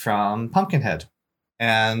 seed from Pumpkinhead.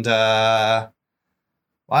 And I've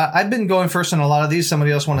been going first on a lot of these.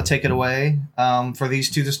 Somebody else want to take it away for these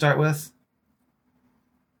two to start with?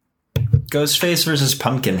 Ghostface versus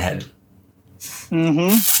Pumpkinhead.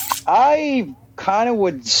 I kind of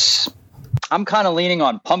I'm kind of leaning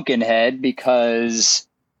on Pumpkinhead because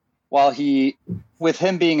while with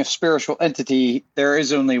him being a spiritual entity, there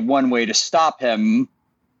is only one way to stop him,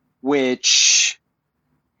 which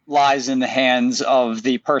lies in the hands of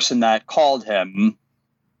the person that called him.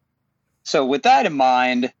 So with that in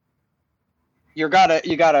mind, you got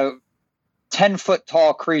a 10-foot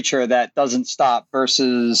tall creature that doesn't stop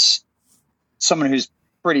versus someone who's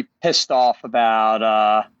pretty pissed off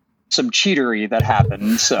about some cheatery that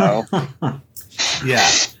happened. So yeah.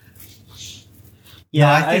 No,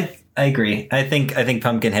 I agree. I think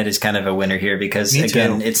Pumpkinhead is kind of a winner here because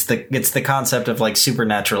again, it's the concept of like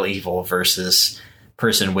supernatural evil versus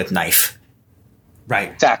person with knife.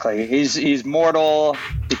 Right. Exactly. He's mortal,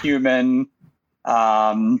 the human.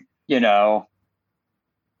 That's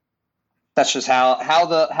just how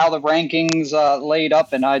the rankings laid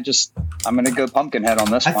up, and I'm going to go Pumpkinhead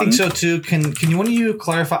on this one. I think so too. Can one of you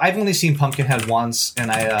clarify? I've only seen Pumpkinhead once, and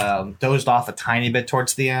I dozed off a tiny bit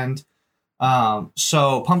towards the end.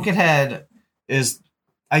 So Pumpkinhead is,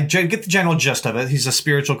 I get the general gist of it. He's a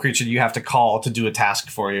spiritual creature you have to call to do a task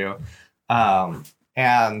for you.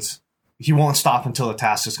 And he won't stop until the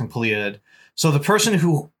task is completed. So the person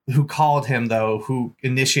who called him, though, who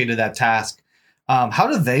initiated that task, how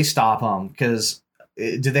do they stop him? Because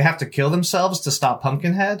do they have to kill themselves to stop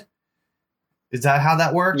Pumpkinhead? Is that how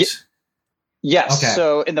that works? Yes. Okay.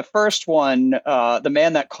 So in the first one, the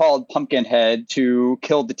man that called Pumpkinhead to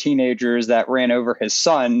kill the teenagers that ran over his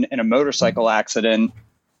son in a motorcycle accident,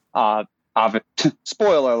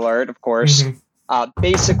 spoiler alert, of course,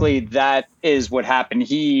 basically that is what happened.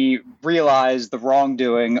 He realized the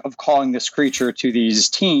wrongdoing of calling this creature to these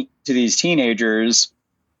teenagers,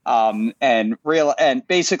 and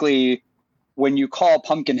basically when you call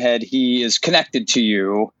Pumpkinhead, he is connected to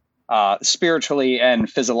you. Spiritually and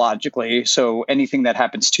physiologically. So anything that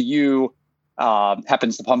happens to you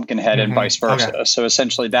happens to Pumpkinhead and vice versa. Okay. So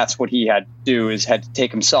essentially that's what he had to do, is had to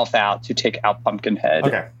take himself out to take out Pumpkinhead.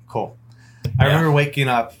 Okay, cool. I remember waking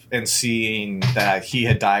up and seeing that he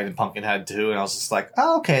had died in Pumpkinhead too, and I was just like,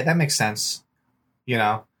 oh, okay, that makes sense.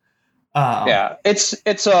 Yeah.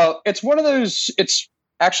 It's one of those, it's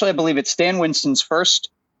actually, I believe it's Stan Winston's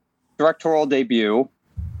first directorial debut.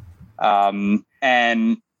 And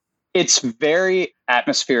it's very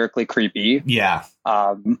atmospherically creepy. Yeah.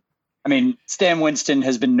 I mean, Stan Winston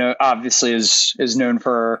has been obviously is known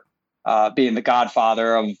for being the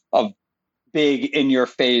godfather of big in your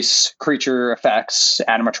face creature effects,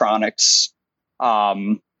 animatronics.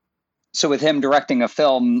 So with him directing a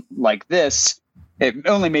film like this, it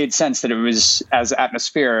only made sense that it was as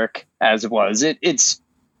atmospheric as it was. It's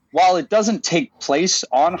while it doesn't take place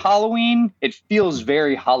on Halloween, it feels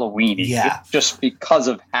very Halloween-y. Yeah. Just because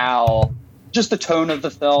of just the tone of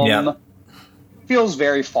the film feels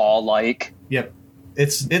very fall-like. Yep.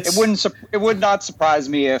 It would not surprise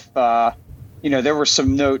me if, there were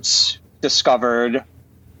some notes discovered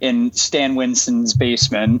in Stan Winston's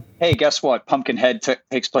basement. Hey, guess what? Pumpkinhead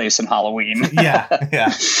takes place in Halloween.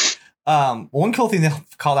 Yeah. One cool thing they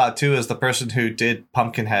called out too is the person who did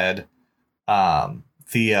Pumpkinhead,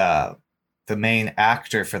 the main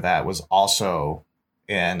actor for that was also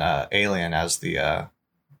in Alien as the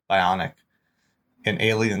Bionic in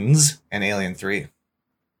Aliens and Alien 3.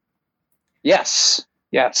 Yes.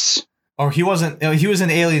 Or he wasn't. He was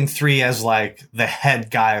in Alien 3 as like the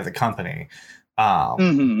head guy of the company.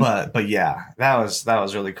 But yeah, that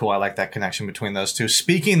was really cool. I like that connection between those two.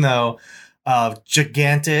 Speaking though of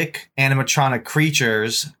gigantic animatronic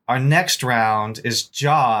creatures, our next round is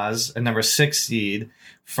Jaws, a number 6 seed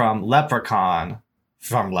from Leprechaun,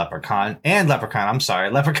 I'm sorry,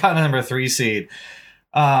 Leprechaun, a number 3 seed.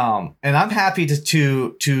 And I'm happy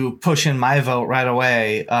to push in my vote right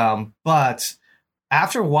away. But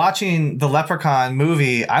after watching the Leprechaun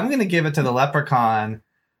movie, I'm going to give it to the Leprechaun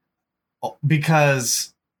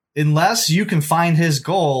because unless you can find his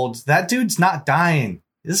gold, that dude's not dying.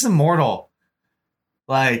 This is immortal.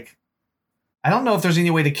 Like, I don't know if there's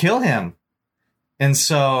any way to kill him. And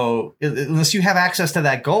so unless you have access to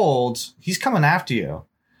that gold, he's coming after you.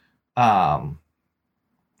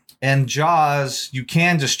 And Jaws, you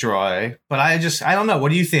can destroy, but I don't know.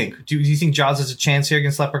 What do you think? Do you think Jaws has a chance here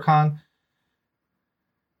against Leprechaun?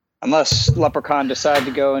 Unless Leprechaun decide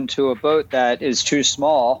to go into a boat that is too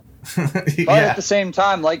small. But at the same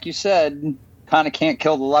time, like you said, kind of can't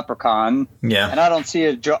kill the Leprechaun. Yeah. And I don't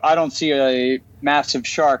see a massive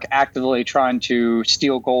shark actively trying to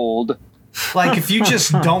steal gold. Like, if you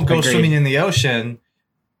just don't go swimming in the ocean,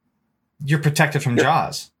 you're protected from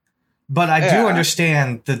Jaws. But I do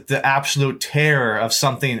understand the absolute terror of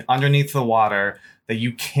something underneath the water that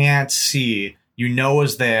you can't see, you know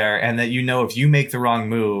is there, and that you know if you make the wrong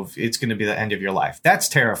move, it's going to be the end of your life. That's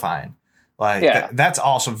terrifying. Like, that's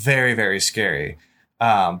also very, very scary.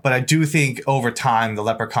 But I do think over time, the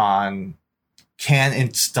Leprechaun can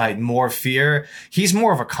incite more fear. He's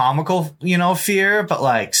more of a comical, fear, but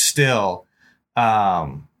like still,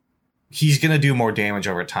 he's going to do more damage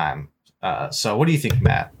over time. So what do you think,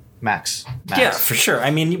 Max? Yeah, for sure.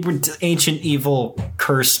 I mean, ancient evil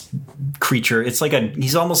cursed creature. It's like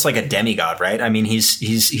he's almost like a demigod, right? I mean,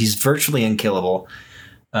 he's virtually unkillable.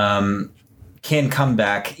 Can come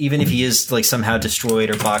back, even if he is like somehow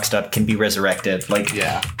destroyed or boxed up, can be resurrected. Like,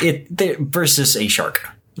 versus a shark.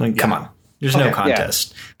 Like, come on. There's no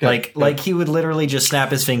contest. Yeah. Like he would literally just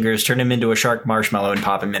snap his fingers, turn him into a shark marshmallow, and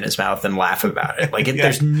pop him in his mouth and laugh about it. Like,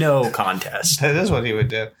 there's no contest. That is what he would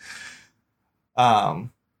do.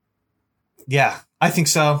 Yeah, I think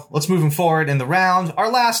so. Let's move him forward in the round.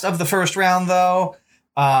 Our last of the first round, though,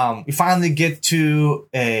 we finally get to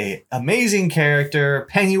a amazing character,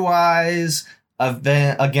 Pennywise,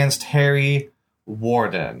 against Harry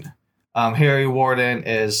Warden. Harry Warden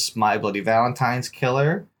is My Bloody Valentine's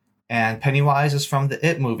killer, and Pennywise is from the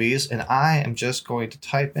It movies, and I am just going to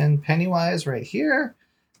type in Pennywise right here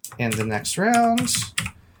in the next round.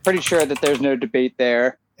 Pretty sure that there's no debate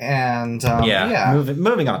there. And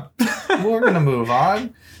moving on. We're going to move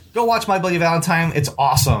on. Go watch My Bloody Valentine. It's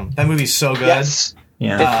awesome. That movie's so good. Yes.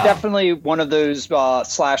 Yeah. It's definitely one of those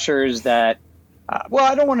slashers that,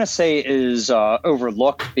 I don't want to say is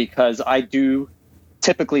overlooked, because I do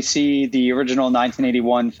typically see the original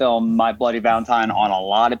 1981 film My Bloody Valentine on a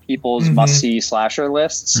lot of people's must-see slasher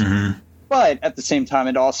lists. Mm-hmm. But at the same time,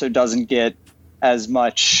 it also doesn't get as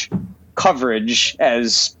much coverage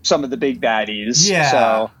as some of the big baddies.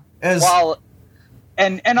 Yeah. So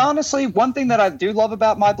and honestly, one thing that I do love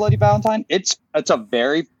about My Bloody Valentine, it's a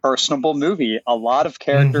very personable movie. A lot of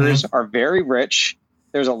characters are very rich.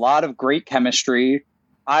 There's a lot of great chemistry.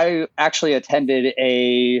 I actually attended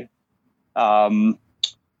a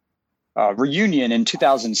reunion in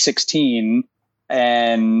 2016,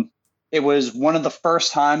 and it was one of the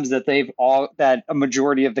first times that that a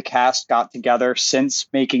majority of the cast got together since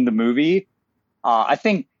making the movie. I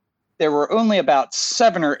think there were only about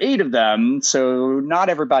 7 or 8 of them, so not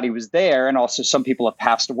everybody was there, and also some people have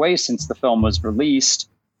passed away since the film was released.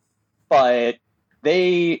 But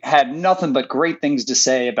they had nothing but great things to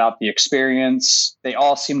say about the experience. They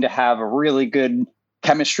all seemed to have a really good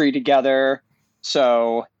chemistry together.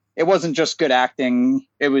 So it wasn't just good acting.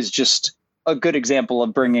 It was just a good example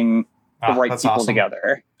of bringing the right people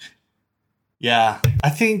together. Yeah, I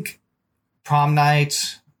think Prom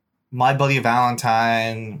Night, My Bloody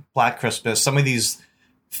Valentine, Black Christmas, some of these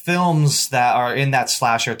films that are in that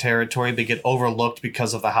slasher territory, they get overlooked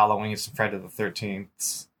because of the Halloween and Friday the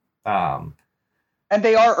 13th. And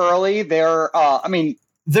they are early. They're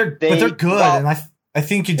they're good. Well, and I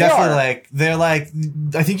think you definitely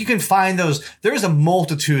I think you can find those. There's a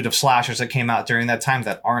multitude of slashers that came out during that time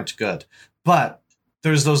that aren't good, but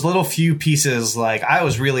there's those little few pieces. Like, I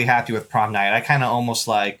was really happy with Prom Night. I kind of almost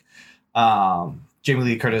like Jamie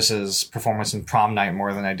Lee Curtis's performance in Prom Night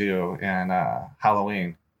more than I do in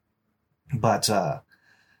Halloween. But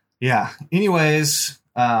yeah. Anyways,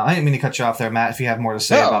 I didn't mean to cut you off there, Matt. If you have more to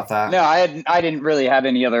say about that. No, I didn't really have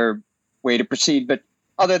any other way to proceed. But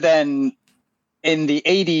other than in the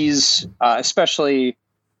 80s, especially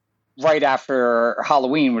right after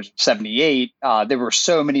Halloween, which was 78, there were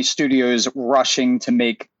so many studios rushing to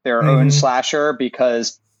make their own slasher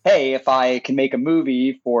because, hey, if I can make a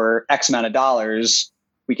movie for X amount of dollars,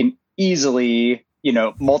 we can easily,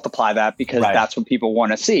 multiply that because that's what people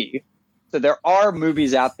want to see. So there are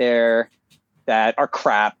movies out there that are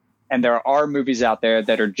crap, and there are movies out there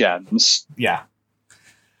that are gems. Yeah.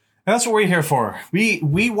 And that's what we're here for.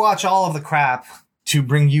 We watch all of the crap to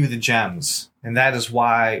bring you the gems. And that is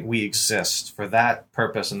why we exist, for that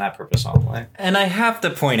purpose and that purpose only. And I have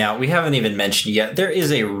to point out, we haven't even mentioned yet, there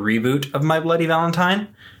is a reboot of My Bloody Valentine,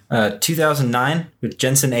 2009, with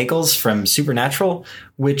Jensen Ackles from Supernatural,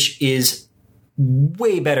 which is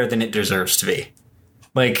way better than it deserves to be.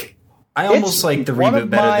 Like, I almost like the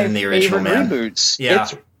reboot better than the original, man. Reboots. Yeah.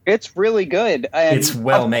 It's really good. And it's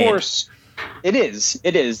well made. Of course, it is.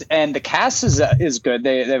 It is. And the cast is good.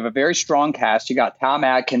 They have a very strong cast. You got Tom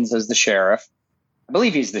Atkins as the sheriff. I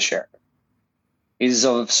believe he's the sheriff. He's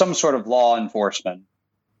of some sort of law enforcement.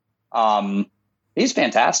 He's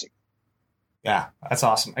fantastic. Yeah, that's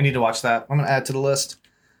awesome. I need to watch that. I'm going to add to the list.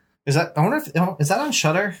 Is that on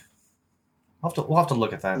Shudder? We'll have to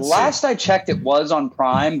look at that. Last I checked, it was on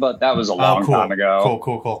Prime, but that was a long time ago.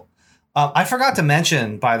 Cool. I forgot to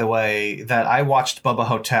mention, by the way, that I watched Bubba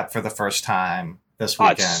Hotep for the first time this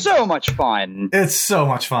weekend. Oh, it's so much fun. It's so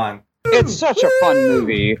much fun. It's such a fun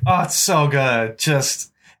movie. Oh, it's so good.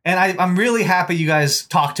 And I'm really happy you guys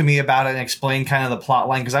talked to me about it and explained kind of the plot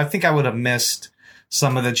line, because I think I would have missed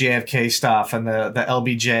some of the JFK stuff and the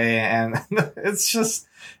LBJ, and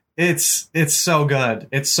it's so good.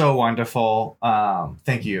 It's so wonderful.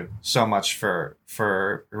 Thank you so much for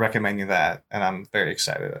recommending that, and I'm very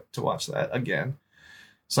excited to watch that again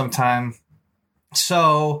sometime.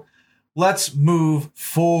 So let's move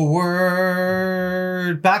forward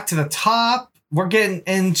back to the top. We're getting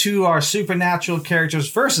into our supernatural characters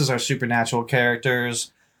versus our supernatural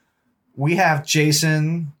characters. We have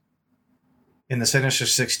Jason in the Sinister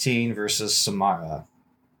 16 versus Samara.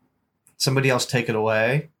 Somebody else take it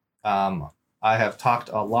away. I have talked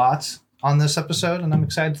a lot on this episode, and I'm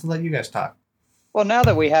excited to let you guys talk. Well, now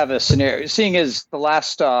that we have a scenario, seeing as the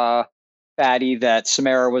last baddie that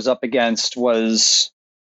Samara was up against was,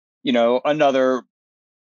 another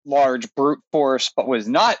large brute force, but was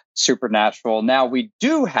not supernatural. Now we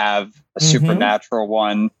do have a supernatural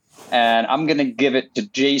one, and I'm going to give it to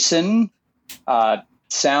Jason.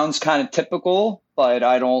 Sounds kind of typical, but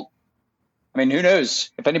who knows?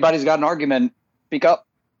 If anybody's got an argument, speak up.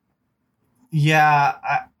 Yeah,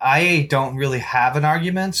 I don't really have an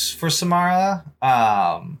argument for Samara,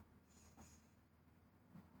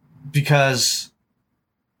 because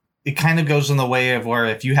it kind of goes in the way of where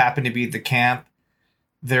if you happen to be at the camp,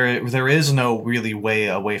 there is no really way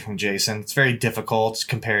away from Jason. It's very difficult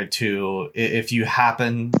compared to if you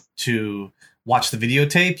happen to watch the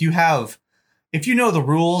videotape. If you know the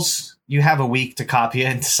rules, you have a week to copy it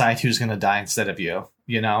and decide who's going to die instead of you,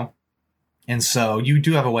 And so you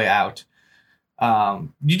do have a way out.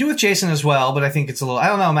 You do with Jason as well, but I think it's a little... I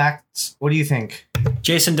don't know, Max. What do you think?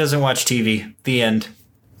 Jason doesn't watch TV. The end.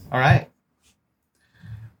 All right.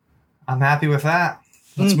 I'm happy with that.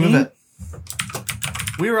 Let's move it.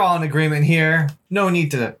 We were all in agreement here. No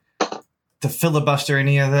need to filibuster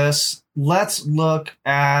any of this. Let's look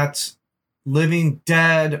at Living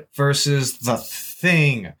Dead versus The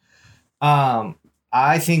Thing.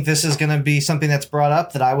 I think this is going to be something that's brought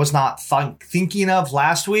up that I was not thinking of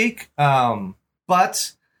last week.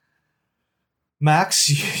 But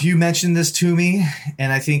Max, you mentioned this to me,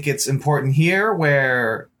 and I think it's important here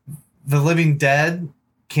where the Living Dead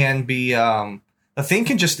can be... The Thing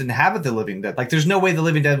can just inhabit the Living Dead. Like, there's no way the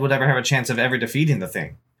Living Dead would ever have a chance of ever defeating the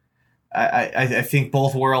Thing. I think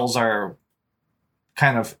both worlds are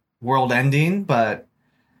kind of world-ending, but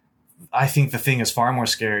I think the Thing is far more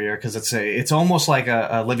scarier because it's almost like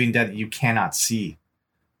a Living Dead that you cannot see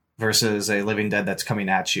versus a Living Dead that's coming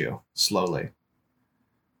at you slowly.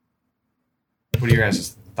 What are your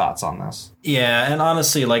guys' thoughts on this? Yeah, and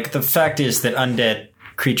honestly, the fact is that undead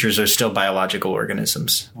creatures are still biological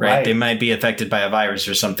organisms, right? They might be affected by a virus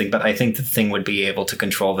or something, but I think the Thing would be able to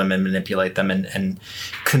control them and manipulate them and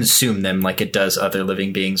consume them like it does other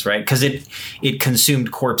living beings, right? Because it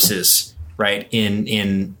consumed corpses, right?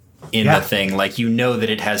 In the Thing, that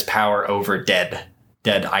it has power over dead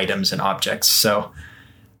items and objects. So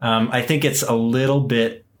I think it's a little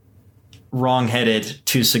bit wrong-headed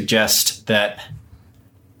to suggest that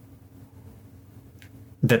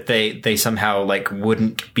they somehow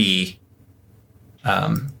wouldn't be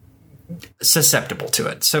susceptible to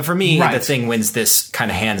it. So for me, The Thing wins this kind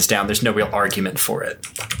of hands down. There's no real argument for it.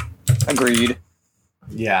 Agreed.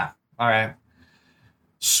 Yeah. All right.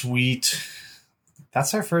 Sweet.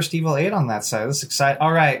 That's our first Evil 8 on that side. That's exciting.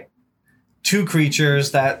 All right. Two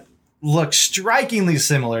creatures that look strikingly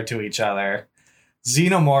similar to each other.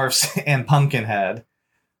 Xenomorphs and Pumpkinhead.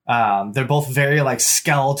 They're both very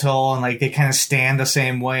skeletal and they kind of stand the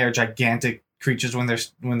same way, or gigantic creatures when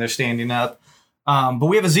they're standing up. But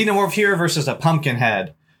we have a Xenomorph here versus a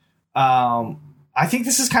Pumpkinhead. I think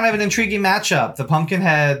this is kind of an intriguing matchup. The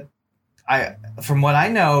Pumpkinhead, from what I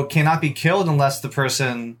know, cannot be killed unless the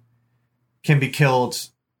person can be killed.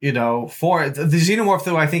 For the Xenomorph,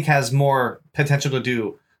 though, I think has more potential to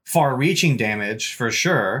do far-reaching damage for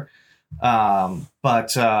sure.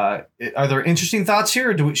 But are there interesting thoughts here,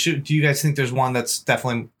 or do you guys think there's one that's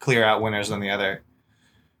definitely clear out winners than the other?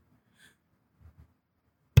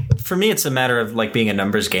 For me, it's a matter of like being a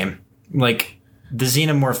numbers game. Like the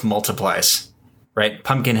Xenomorph multiplies, right?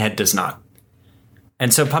 Pumpkinhead does not.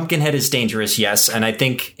 And so Pumpkinhead is dangerous, yes. And I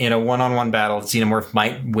think in a one-on-one battle, Xenomorph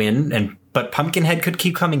might win, but Pumpkinhead could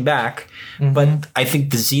keep coming back. Mm-hmm. But I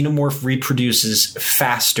think the Xenomorph reproduces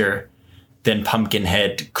faster than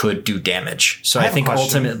Pumpkinhead could do damage. So I think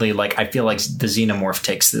ultimately, like, I feel like the Xenomorph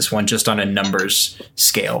takes this one just on a numbers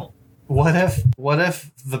scale. What if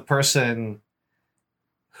the person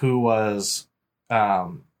who was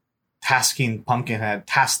tasked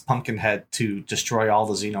Pumpkinhead to destroy all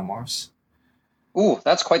the Xenomorphs? Ooh,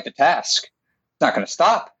 that's quite the task. It's not going to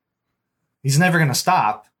stop. He's never going to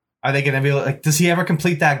stop. Are they going to be like, does he ever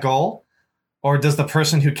complete that goal? Or does the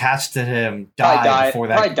person who casted him before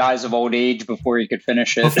that? Probably dies of old age before he could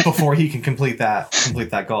finish it. Before he can complete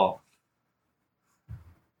that goal.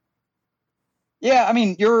 Yeah, I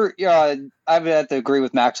mean, I would have to agree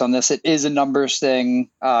with Max on this. It is a numbers thing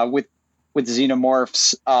with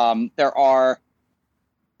Xenomorphs. There are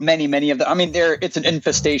many of them. I mean, it's an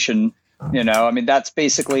infestation. You know, I mean, that's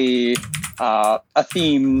basically a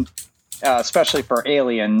theme, especially for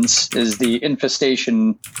aliens, is the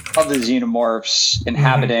infestation of the Xenomorphs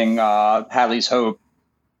inhabiting Hadley's Hope.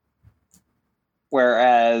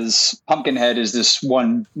 Whereas Pumpkinhead is this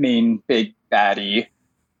one main big baddie.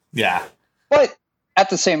 Yeah. But at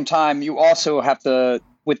the same time, you also have to,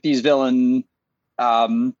 with these villain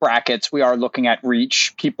brackets, we are looking at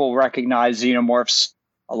reach. People recognize Xenomorphs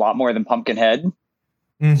a lot more than Pumpkinhead.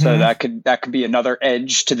 Mm-hmm. So that could be another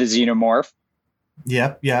edge to the Xenomorph.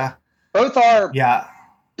 Yep, yeah. Both are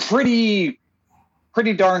pretty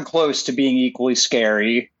darn close to being equally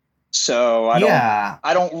scary. So I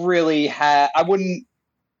wouldn't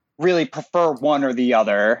really prefer one or the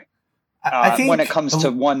other. I think when it comes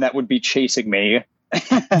to one that would be chasing me.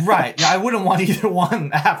 Right. I wouldn't want either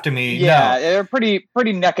one after me. Yeah, no. They're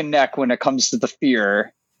pretty neck and neck when it comes to the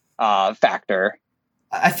fear factor.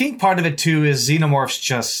 I think part of it too is Xenomorphs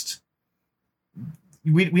just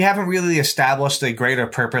we haven't really established a greater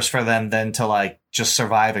purpose for them than to like just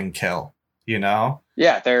survive and kill, you know?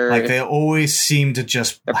 Yeah, they always seem to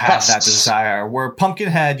just have pests. That desire. Where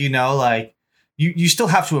Pumpkinhead, you know, like you still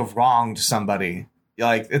have to have wronged somebody.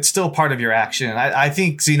 Like it's still part of your action. I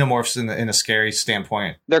think Xenomorphs in a scary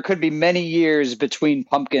standpoint. There could be many years between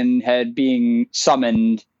Pumpkinhead being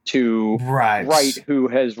summoned to right who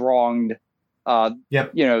has wronged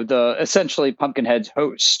essentially Pumpkinhead's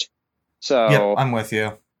host. So yep, I'm with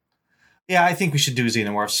you. Yeah, I think we should do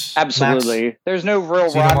Xenomorphs. Absolutely. Max? There's no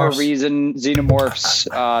real rhyme or reason. Xenomorphs,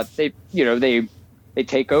 they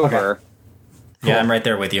take over. Okay. Cool. Yeah, I'm right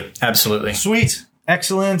there with you. Absolutely. Sweet.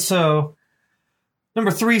 Excellent. So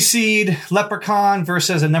number 3 seed Leprechaun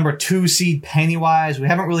versus a number 2 seed Pennywise. We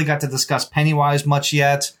haven't really got to discuss Pennywise much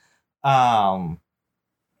yet. But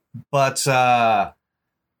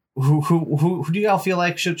who do y'all feel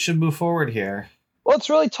like should move forward here? Well, it's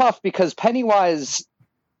really tough because Pennywise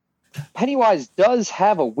does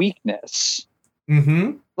have a weakness.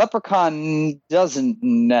 Mm-hmm. Leprechaun doesn't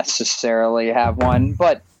necessarily have one,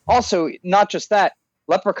 but also not just that.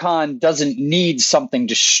 Leprechaun doesn't need something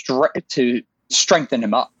to strengthen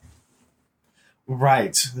him up.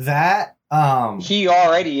 Right. That he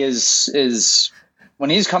already is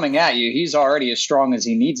when he's coming at you, he's already as strong as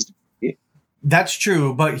he needs to be. That's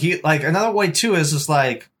true, but he like another way too is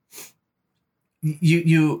like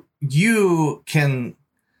you can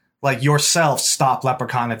like yourself stop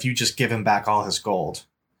Leprechaun if you just give him back all his gold.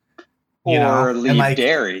 Or leave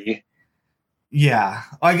Derry. Yeah.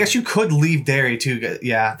 I guess you could leave Derry too.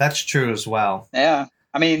 Yeah, that's true as well. Yeah.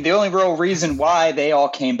 I mean, the only real reason why they all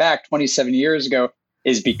came back 27 years ago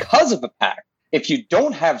is because of a pact. If you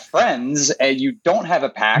don't have friends and you don't have a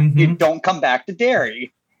pact, you don't come back to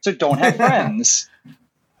Derry. So don't have friends.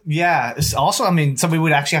 Yeah. It's also, I mean, somebody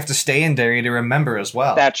would actually have to stay in Derry to remember as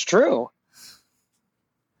well. That's true.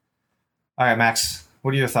 All right, Max,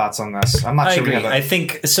 what are your thoughts on this? I'm not sure. Agree. I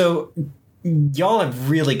think so. Y'all have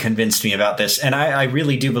really convinced me about this, and I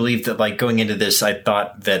really do believe that. Like going into this, I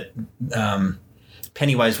thought that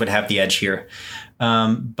Pennywise would have the edge here,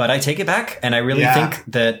 but I take it back, and I really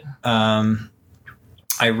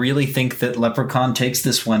think that Leprechaun takes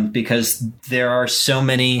this one because there are so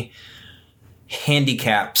many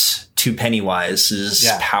handicaps to Pennywise's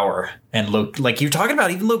power and like you're talking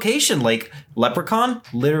about, even location. Like Leprechaun,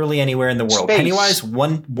 literally anywhere in the world. Space. Pennywise,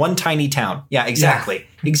 one tiny town. Yeah, exactly.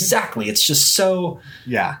 Exactly. It's just so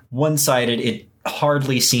one-sided. It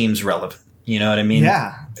hardly seems relevant. You know what I mean?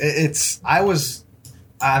 Yeah. As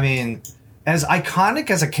iconic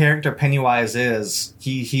as a character Pennywise is,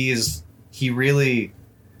 he really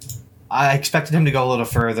I expected him to go a little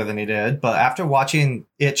further than he did, but after watching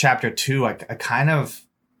it Chapter 2, I kind of,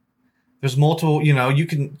 there's multiple, you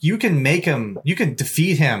can make him, you can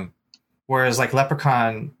defeat him, whereas like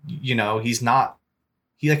Leprechaun, he's not,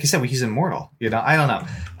 like you said, he's immortal, I don't know.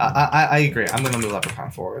 I agree. I'm going to move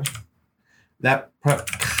Leprechaun forward. Leprechaun.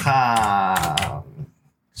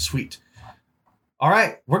 Sweet. All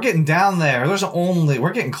right, we're getting down there.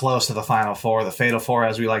 We're getting close to the final four, the fatal four,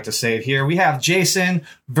 as we like to say it here. We have Jason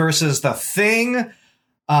versus the Thing.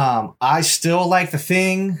 I still like the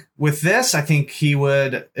Thing with this. I think he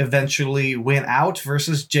would eventually win out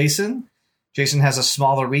versus Jason. Jason has a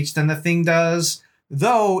smaller reach than the Thing does.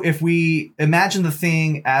 Though, if we imagine the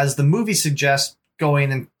Thing as the movie suggests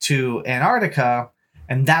going into Antarctica,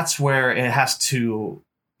 and that's where it has to,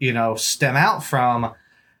 stem out from,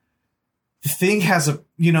 the Thing has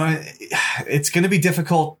it's going to be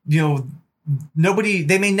difficult.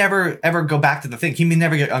 They may never ever go back to the Thing. He may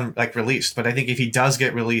never get released. But I think if he does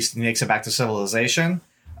get released and makes it back to civilization,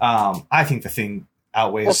 I think the Thing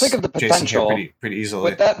outweighs. Well, think of the potential pretty easily.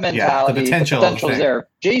 With that mentality, the potential is there.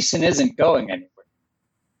 Jason isn't going anywhere.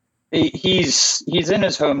 He's in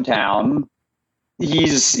his hometown.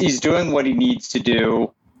 He's doing what he needs to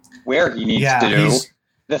do, where he needs to do.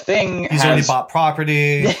 The Thing he's already bought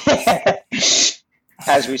property.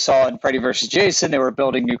 As we saw in Freddy vs. Jason, they were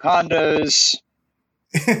building new condos.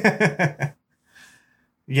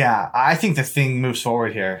 Yeah, I think the Thing moves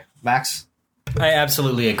forward here. Max? I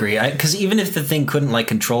absolutely agree. Because even if the Thing couldn't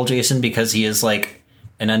control Jason because he is an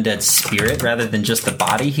undead spirit rather than just the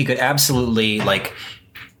body, he could absolutely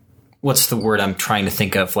what's the word I'm trying to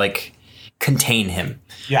think of? Contain him.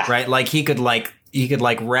 Yeah. Right? He could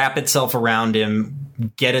wrap itself around him,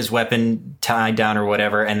 get his weapon tied down or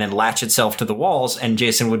whatever, and then latch itself to the walls, and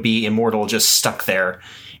Jason would be immortal, just stuck there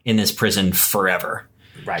in this prison forever.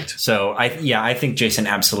 Right. So I think Jason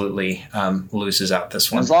absolutely loses out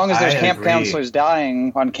this one. As long as there's camp counselors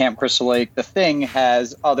dying on Camp Crystal Lake, the Thing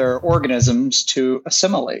has other organisms to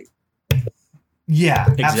assimilate.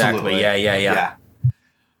 Yeah, exactly. Absolutely. Yeah.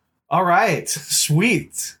 All right,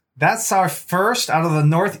 sweet. That's our first out of the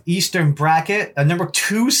northeastern bracket, a number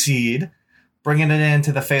 2 seed, bringing it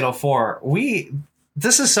into the Fatal Four.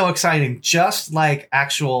 This is so exciting. Just like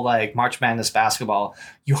actual March Madness basketball,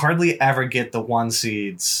 you hardly ever get the 1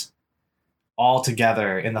 seeds all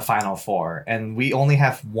together in the Final Four, and we only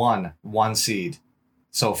have one seed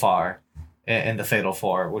so far in the Fatal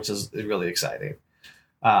Four, which is really exciting.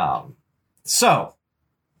 So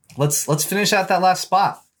let's finish out that last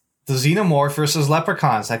spot. The Xenomorph versus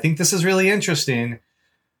Leprechauns. I think this is really interesting.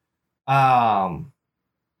 Because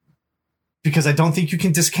I don't think you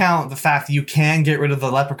can discount the fact that you can get rid of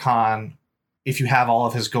the Leprechaun if you have all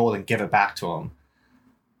of his gold and give it back to him.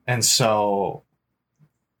 And so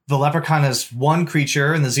the Leprechaun is one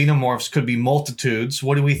creature and the Xenomorphs could be multitudes.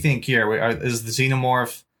 What do we think here? Is the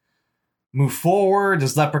Xenomorph move forward?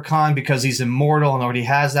 Does Leprechaun, because he's immortal and already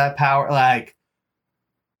has that power? I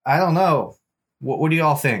don't know. What do you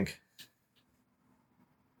all think?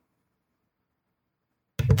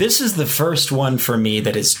 This is the first one for me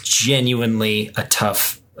that is genuinely a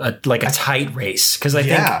tough, a tight race. Because I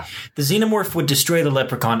think the Xenomorph would destroy the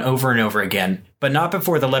Leprechaun over and over again, but not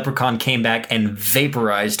before the Leprechaun came back and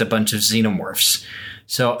vaporized a bunch of Xenomorphs.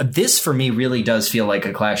 So this for me really does feel like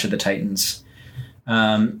a Clash of the Titans.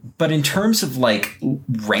 But in terms of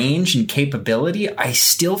range and capability, I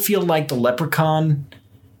still feel like the Leprechaun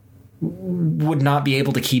would not be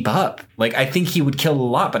able to keep up. I think he would kill a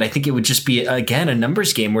lot, but I think it would just be, again, a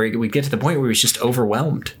numbers game where we'd get to the point where he was just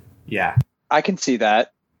overwhelmed. Yeah. I can see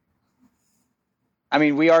that. I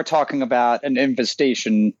mean, we are talking about an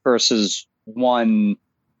infestation versus one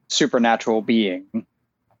supernatural being.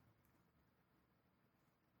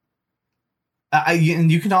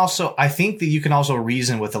 And you can also, I think that you can also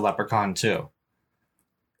reason with the Leprechaun too.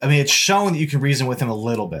 I mean, it's shown that you can reason with him a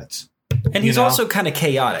little bit. And he's also kind of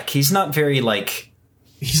chaotic. He's not very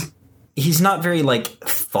he's not very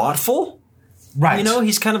thoughtful. Right.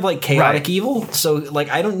 He's kind of chaotic evil. So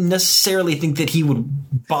I don't necessarily think that he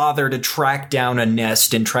would bother to track down a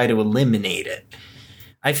nest and try to eliminate it.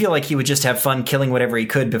 I feel like he would just have fun killing whatever he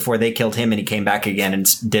could before they killed him and he came back again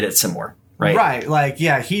and did it some more. Right. Right.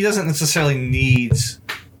 He doesn't necessarily need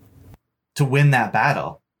to win that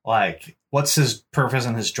battle. What's his purpose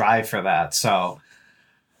and his drive for that? So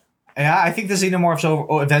yeah, I think the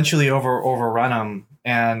Xenomorphs eventually overrun him.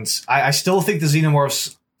 And I still think the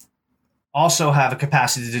Xenomorphs also have a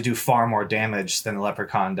capacity to do far more damage than the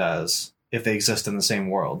Leprechaun does if they exist in the same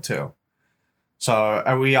world, too. So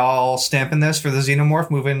are we all stamping this for the Xenomorph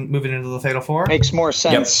moving into the Fatal Four? Makes more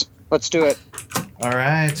sense. Yep. Let's do it. All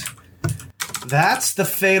right. that's the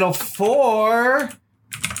Fatal Four.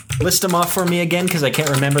 List them off for me again, because I can't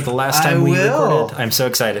remember the last time we recorded. I'm so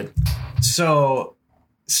excited. So,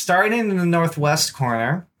 starting in the northwest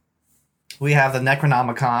corner, we have the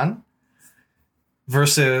Necronomicon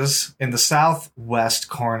versus, in the southwest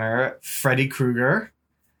corner, Freddy Krueger.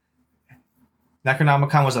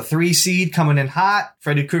 Necronomicon was a 3 seed coming in hot.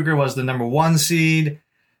 Freddy Krueger was the number 1 seed.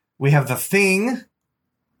 We have the Thing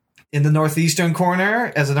in the northeastern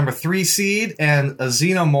corner as a number 3 seed, and a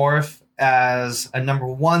Xenomorph as a number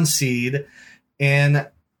 1 seed in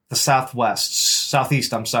the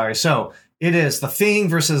southeast. So it is the Thing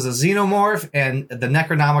versus the Xenomorph and the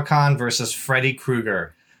Necronomicon versus Freddy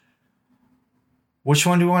Krueger. Which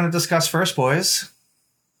one do we want to discuss first, boys?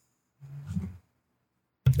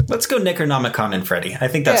 Let's go Necronomicon and Freddy. I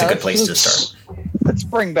think that's a good place to start. Let's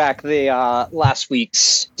bring back the last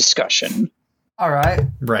week's discussion. All right.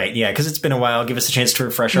 Right, yeah, because it's been a while. Give us a chance to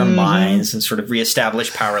refresh our minds and sort of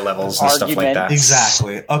reestablish power levels and stuff like that.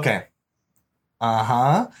 Exactly. Okay.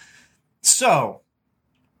 So,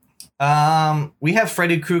 we have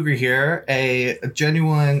Freddy Krueger here, a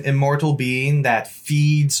genuine immortal being that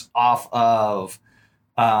feeds off of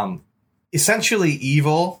essentially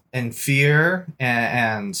evil and fear,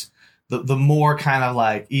 and the more kind of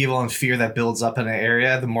like evil and fear that builds up in an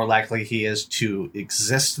area, the more likely he is to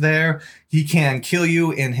exist there. He can kill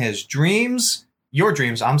you in his dreams, your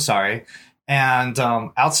dreams, I'm sorry, and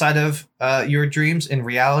outside of your dreams in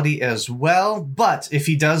reality as well. But if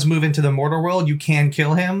he does move into the mortal world, you can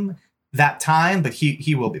kill him that time, but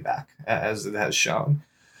he will be back, as it has shown.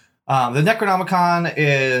 The Necronomicon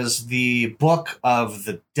is the book of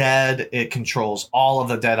the dead. It controls all of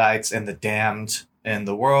the deadites and the damned in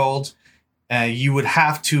the world. You would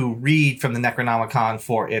have to read from the Necronomicon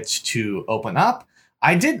for it to open up.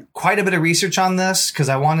 I did quite a bit of research on this because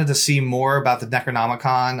I wanted to see more about the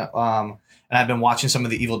Necronomicon, and I've been watching some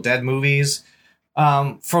of the Evil Dead movies.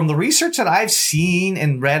 From the research that I've seen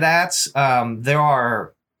and read at, there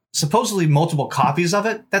are supposedly multiple copies of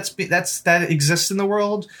it that exists in the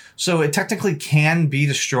world. So it technically can be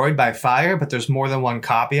destroyed by fire, but there's more than one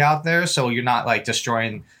copy out there. So you're not like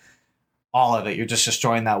destroying all of it. You're just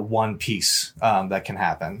destroying that one piece that can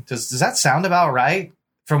happen. Does that sound about right?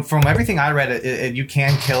 From everything I read, it you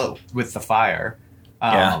can kill it with the fire.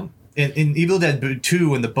 In Evil Dead 2,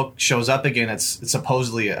 when the book shows up again, it's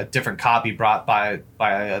supposedly a different copy brought by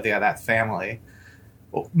that family.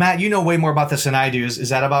 Well, Matt, you know way more about this than I do. Is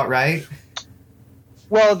that about right?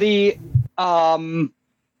 Well, the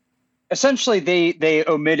essentially they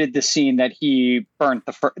omitted the scene that he burnt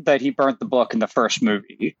the book in the first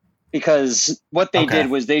movie, because what they did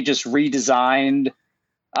was they just redesigned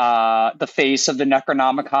the face of the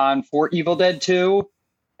Necronomicon for Evil Dead 2,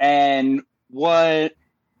 and what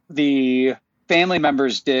the family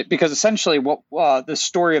members did, because essentially what the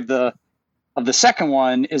story of the second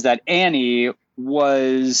one is that Annie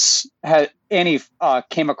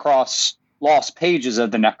came across lost pages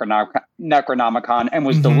of the Necronomicon and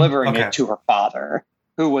was delivering it to her father,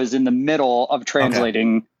 who was in the middle of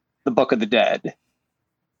translating the Book of the Dead.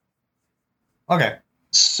 Okay.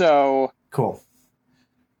 So cool.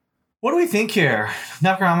 What do we think here?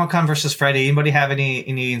 Necronomicon versus Freddy. Anybody have any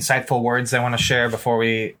insightful words they want to share before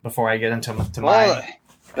I get into mine?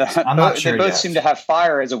 I'm not sure. They both seem to have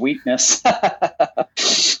fire as a weakness.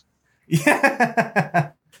 Yeah.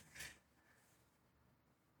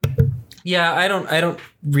 Yeah, I don't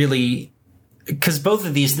really, because both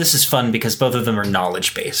of these, this is fun because both of them are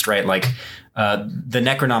knowledge based, right? Like the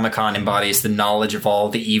Necronomicon embodies the knowledge of all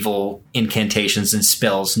the evil incantations and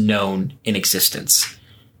spells known in existence,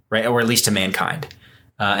 right? Or at least to mankind.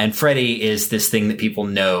 And Freddy is this thing that people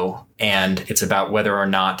know, and it's about whether or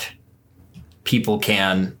not people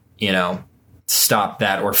can, stop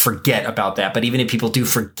that or forget about that. But even if people do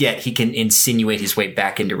forget, he can insinuate his way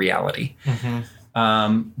back into reality.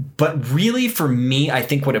 But really, for me, I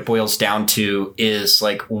think what it boils down to is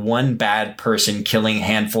like one bad person killing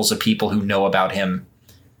handfuls of people who know about him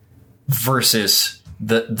versus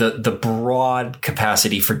the broad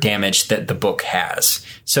capacity for damage that the book has.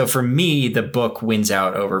 So for me, the book wins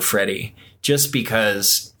out over Freddy, just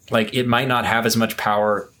because like it might not have as much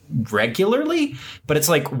power regularly, but it's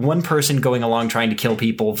like one person going along trying to kill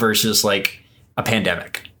people versus like a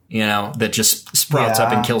pandemic, that just sprouts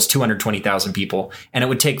up and kills 220,000 people. And it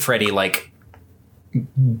would take Freddy like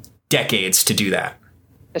decades to do that.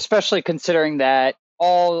 Especially considering that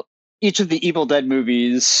each of the Evil Dead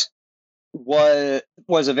movies was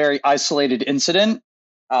a very isolated incident.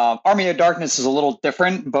 Army of Darkness is a little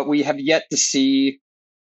different, but we have yet to see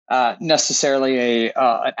necessarily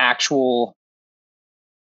an actual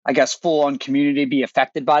I guess, full-on community be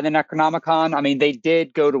affected by the Necronomicon. I mean, they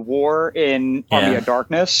did go to war in Army of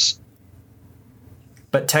Darkness.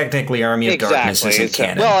 But technically, Army of Darkness isn't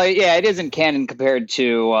canon. Well, yeah, it isn't canon compared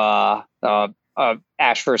to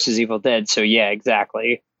Ash versus Evil Dead. So, yeah,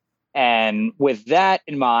 exactly. And with that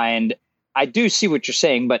in mind, I do see what you're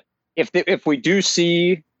saying. But if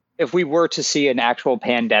we were to see an actual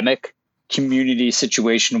pandemic community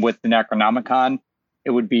situation with the Necronomicon, it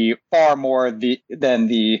would be far more than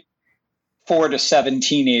the 4 to 7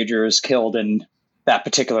 teenagers killed in that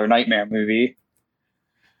particular Nightmare movie.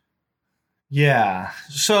 Yeah.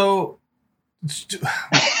 So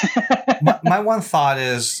my one thought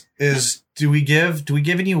is do we give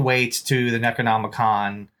any weight to the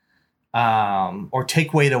Necronomicon, or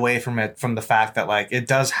take weight away from it, from the fact that like it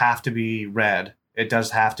does have to be read, it does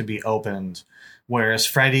have to be opened, whereas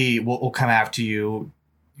Freddy will come after you.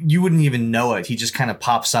 You wouldn't even know it. He just kind of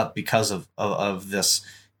pops up because of this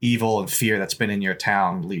evil and fear that's been in your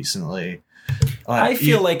town recently. I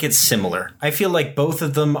feel like it's similar. I feel like both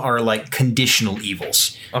of them are like conditional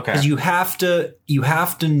evils. Okay. Because you have to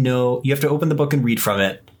know, you have to open the book and read from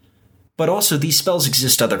it. But also these spells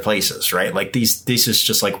exist other places, right? Like this is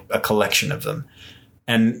just like a collection of them.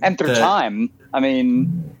 And through time. I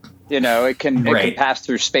mean, it can pass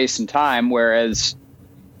through space and time, whereas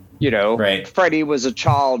Freddy was a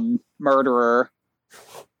child murderer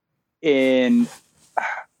in,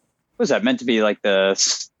 was that meant to be like the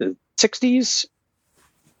 60s?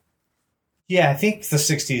 Yeah, I think the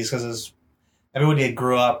 60s, because everybody had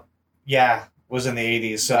grew up, was in the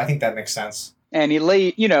 80s, so I think that makes sense. And he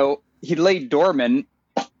lay dormant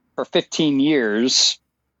for 15 years.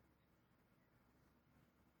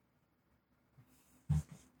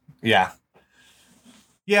 Yeah.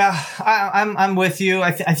 Yeah, I'm with you.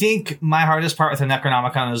 I think my hardest part with the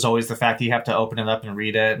Necronomicon is always the fact that you have to open it up and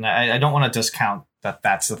read it, and I don't want to discount that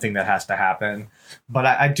that's the thing that has to happen. But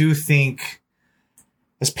I do think,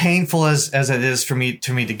 as painful as it is for me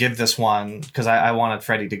to give this one, because I wanted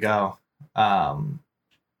Freddy to go,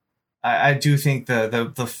 I do think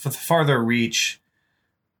the farther reach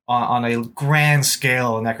on a grand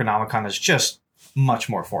scale, Necronomicon is just much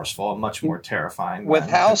more forceful, much more terrifying. With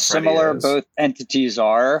how similar both entities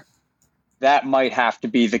are, that might have to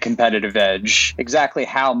be the competitive edge. Exactly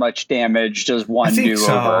how much damage does one do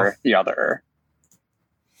over the other?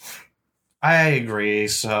 I agree.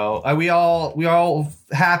 So are we all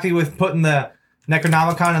happy with putting the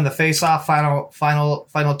Necronomicon in the face-off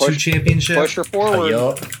final two championship? Push her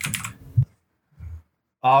forward.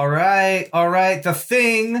 All right. The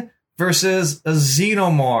Thing versus a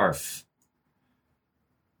Xenomorph.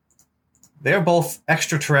 They're both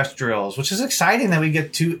extraterrestrials, which is exciting that we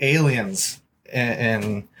get 2 aliens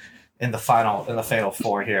in the fatal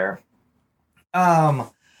 4 here. I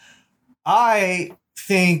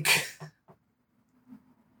think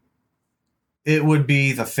it would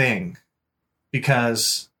be the Thing,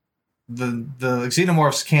 because the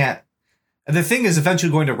Xenomorphs can't. The Thing is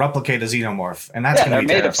eventually going to replicate a Xenomorph, and that's going to be terrifying.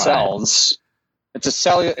 They're made of cells. It's a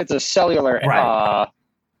cellular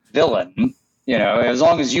villain. As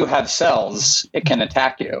long as you have cells, it can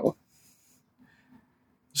attack you.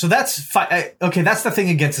 So that's okay. That's the thing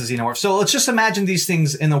against the Xenomorph. So let's just imagine these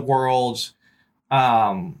things in the world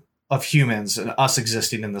of humans, and us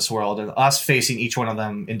existing in this world, and us facing each one of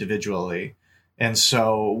them individually. And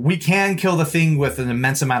so we can kill the Thing with an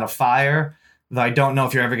immense amount of fire, though I don't know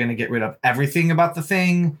if you're ever going to get rid of everything about the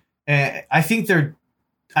Thing. And I think a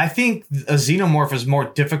Xenomorph is more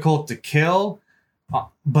difficult to kill,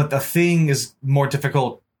 but the Thing is more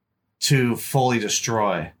difficult to fully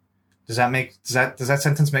destroy. Does that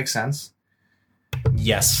sentence make sense?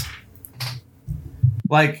 Yes.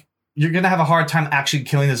 Like, you're going to have a hard time actually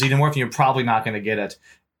killing the Xenomorph, and you're probably not going to get it.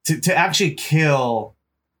 To actually kill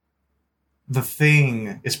the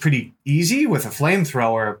Thing is pretty easy with a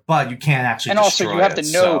flamethrower, but you can't actually destroy it. And also, you have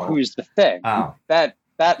to know who's the Thing.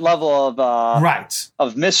 That level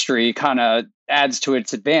of mystery kind of adds to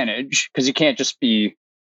its advantage, because you can't just be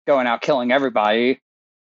going out killing everybody,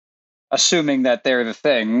 assuming that they're the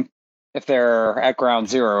Thing, if they're at ground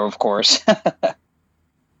zero, of course.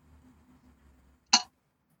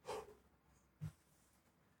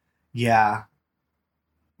 Yeah.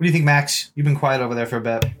 What do you think, Max? You've been quiet over there for a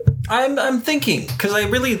bit. I'm thinking, because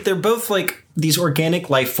they're both like these organic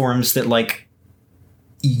life forms that like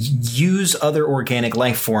use other organic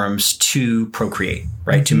life forms to procreate,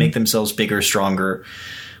 right? Mm-hmm. To make themselves bigger, stronger,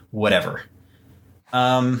 whatever.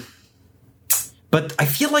 But I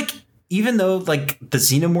feel like even though like the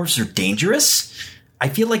Xenomorphs are dangerous, I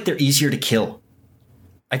feel like they're easier to kill.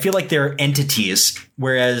 I feel like they're entities,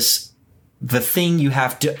 whereas The thing you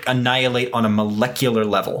have to annihilate on a molecular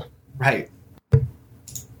level. Right.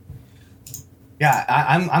 Yeah,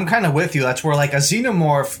 I'm kind of with you. That's where like a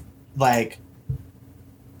xenomorph, like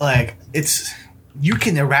it's, you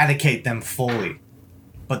can eradicate them fully,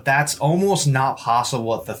 but that's almost not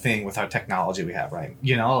possible with the thing with our technology we have, right?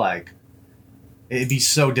 You know, like it'd be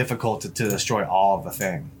so difficult to destroy all of the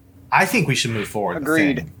thing. I think we should move forward.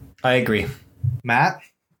 Agreed. The thing. I agree. Matt,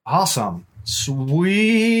 awesome,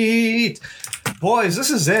 sweet boys. This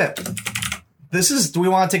is it. Do we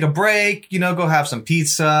want to take a break? You know, go have some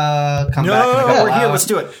pizza. Come back. No, we're here. Let's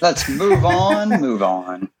do it. Let's move on. Move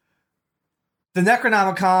on. The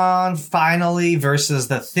Necronomicon finally versus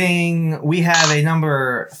the Thing. We have a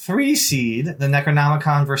number 3 seed, the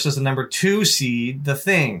Necronomicon, versus the number 2 seed, the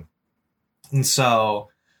Thing. And so,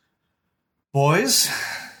 boys,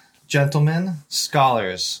 gentlemen,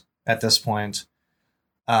 scholars, at this point,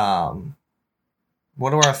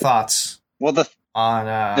 what are our thoughts? Well, the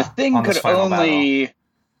Thing on this could final only battle?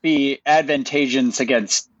 be advantageous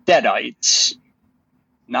against Deadites,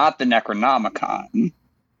 not the Necronomicon.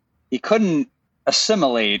 He couldn't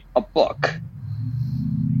assimilate a book.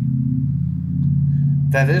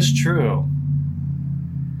 That is true.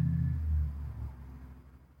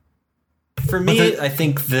 For me, I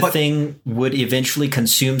think the Thing would eventually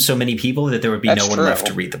consume so many people that there would be no one left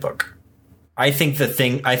to read the book. I think the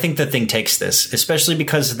Thing takes this, especially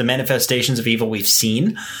because the manifestations of evil we've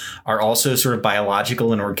seen are also sort of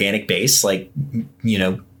biological and organic based, like, you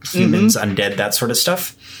know, humans, undead, that sort of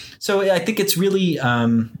stuff. So I think it's really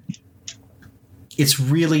to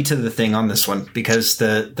the Thing on this one, because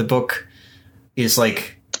the book is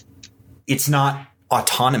like, it's not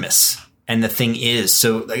autonomous, and the Thing is.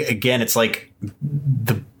 So again, it's like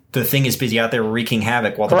the Thing is busy out there wreaking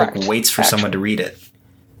havoc while the book waits for someone to read it.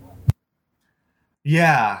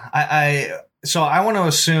 Yeah, so I want to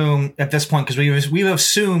assume at this point, because we've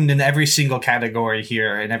assumed in every single category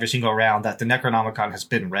here, in every single round, that the Necronomicon has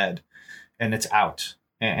been read and it's out,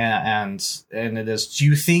 and it is. Do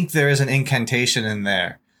you think there is an incantation in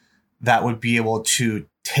there that would be able to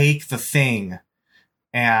take the Thing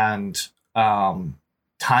and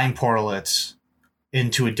time portal it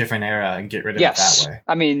into a different era and get rid of it that way?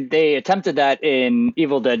 I mean, they attempted that in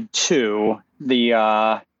Evil Dead 2.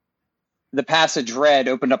 The Passage Red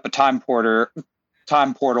opened up a time portal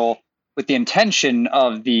with the intention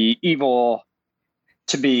of the evil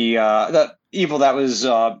to be the evil that was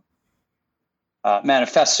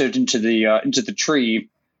manifested into the tree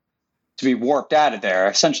to be warped out of there.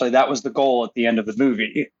 Essentially, that was the goal at the end of the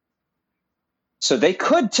movie. So they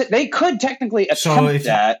could technically attempt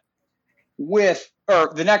that with,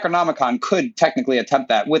 or the Necronomicon could technically attempt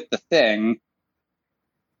that with the Thing.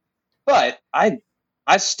 But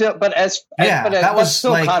that's still like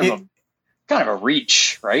kind of a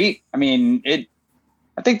reach, right? I mean, I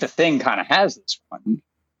think the Thing kind of has this one.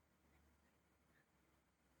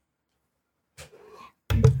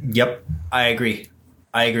 Yep, I agree.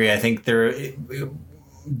 I think the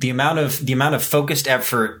amount of focused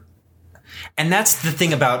effort, and that's the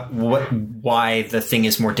thing about why the Thing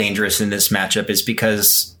is more dangerous in this matchup, is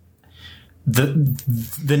because the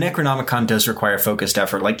Necronomicon does require focused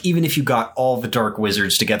effort. Like, even if you got all the dark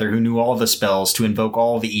wizards together who knew all the spells to invoke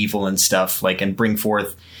all the evil and stuff, like, and bring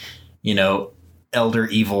forth, you know, elder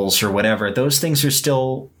evils or whatever, those things are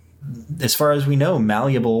still, as far as we know,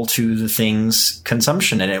 malleable to the Thing's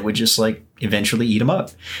consumption, and it would just, like, eventually eat them up.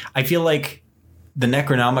 I feel like the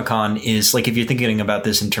Necronomicon is, like, if you're thinking about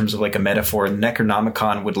this in terms of like a metaphor, the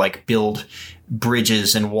Necronomicon would like build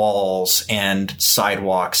bridges and walls and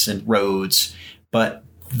sidewalks and roads, but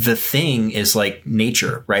the Thing is like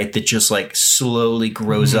nature, right? That just like slowly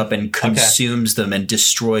grows up and consumes them and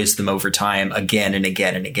destroys them over time, again and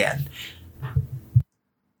again and again.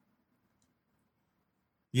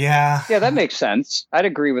 Yeah, that makes sense. I'd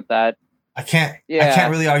agree with that. I can't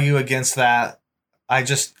really argue against that. I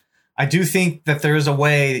do think that there is a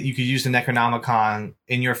way that you could use the Necronomicon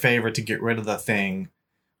in your favor to get rid of the Thing,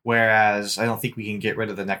 whereas I don't think we can get rid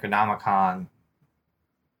of the Necronomicon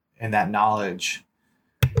and that knowledge.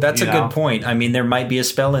 That's a good point. I mean, there might be a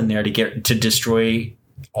spell in there to destroy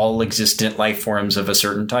all existent life forms of a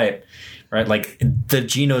certain type, right? Like the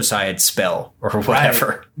genocide spell or whatever.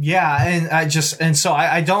 Right. Yeah, and so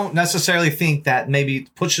I don't necessarily think that maybe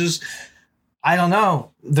pushes. I don't know.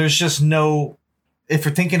 There's just no. If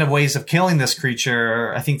we're thinking of ways of killing this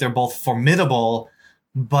creature, I think they're both formidable,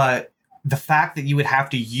 but the fact that you would have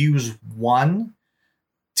to use one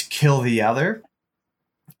to kill the other,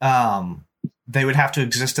 they would have to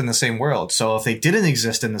exist in the same world. So if they didn't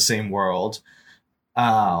exist in the same world,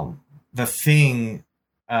 the Thing,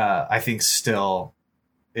 I think, still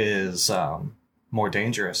is more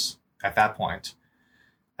dangerous at that point.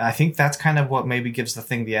 And I think that's kind of what maybe gives the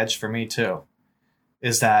Thing the edge for me too,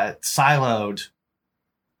 is that siloed,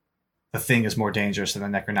 the Thing is more dangerous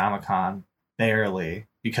than the Necronomicon, barely,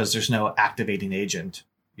 because there's no activating agent,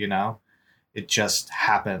 you know? It just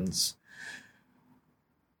happens.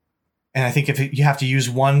 And I think if you have to use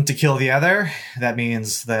one to kill the other, that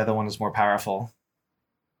means the other one is more powerful.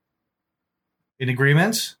 In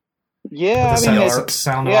agreement? Yeah, Does I mean, that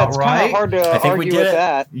sound yeah, about it's kind right? of hard to I think we argue did with it.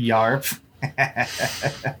 that. Yarp.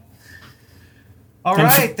 All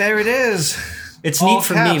right, there it is. It's All neat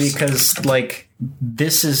for caps. me because, like,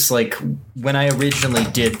 this is, like, when I originally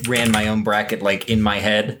ran my own bracket, like, in my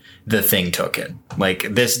head, the Thing took it.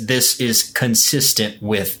 Like, this is consistent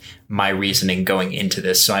with my reasoning going into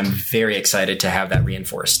this, so I'm very excited to have that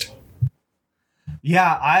reinforced.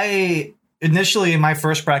 Yeah, I initially in my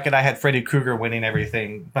first bracket, I had Freddy Krueger winning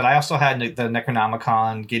everything, but I also had the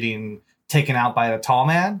Necronomicon getting taken out by the Tall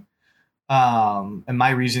Man. And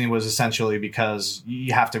my reasoning was essentially because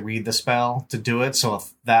you have to read the spell to do it. So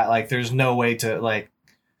if that, like, there's no way to like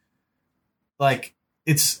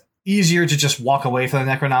it's easier to just walk away from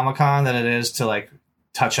the Necronomicon than it is to like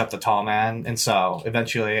touch up the Tall Man. And so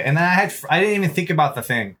eventually, and then I didn't even think about the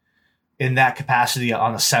Thing in that capacity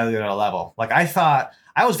on a cellular level. Like, I thought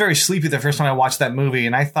I was very sleepy the first time I watched that movie,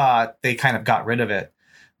 and I thought they kind of got rid of it.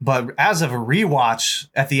 But as of a rewatch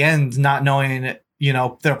at the end, not knowing, you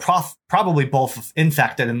know, they're probably both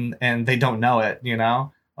infected and they don't know it, you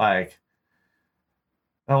know? Like,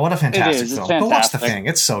 oh, what a fantastic It's film. fantastic. Go watch The Thing.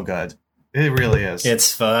 It's so good. It really is.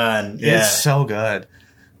 It's fun. Yeah. It's so good.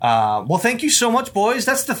 Well, thank you so much, boys.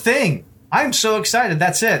 That's The Thing. I'm so excited.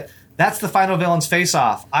 That's it. That's the Final Villains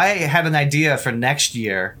Face-Off. I had an idea for next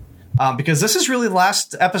year because this is really the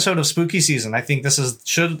last episode of spooky season. I think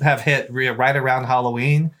should have hit right around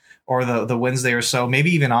Halloween or the Wednesday or so.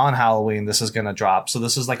 Maybe even on Halloween, this is going to drop. So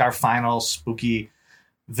this is like our final spooky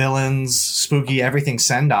villains, spooky everything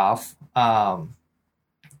send-off.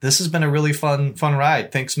 This has been a really fun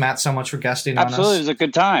ride. Thanks, Matt, so much for guesting on us. Absolutely, it was a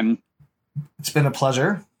good time. It's been a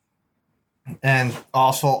pleasure. And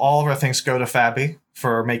also, all of our thanks go to Fabi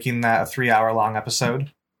for making that a 3-hour long episode.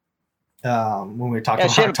 When we were talking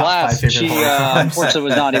Yeah, she about had our a top 5 blast. favorite She horror films. unfortunately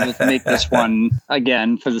was not able to make this one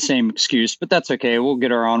again for the same excuse, but that's okay. We'll get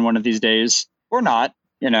her on one of these days. Or not,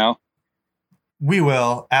 you know. We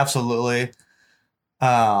will, absolutely.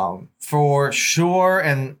 For sure.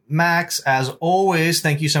 And Max, as always,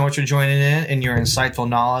 thank you so much for joining in and your insightful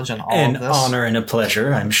knowledge on all An of this. honor and a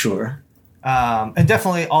pleasure, I'm sure. And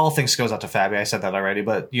definitely all things goes out to Fabi. I said that already,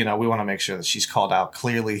 but you know, we want to make sure that she's called out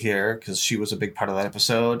clearly here because she was a big part of that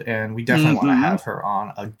episode, and we definitely want to have her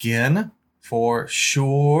on again for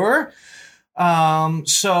sure.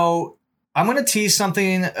 So I'm going to tease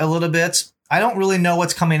something a little bit. I don't really know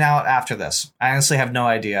what's coming out after this. I honestly have no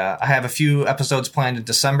idea. I have a few episodes planned in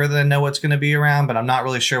December that I know what's going to be around, but I'm not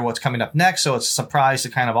really sure what's coming up next. So it's a surprise to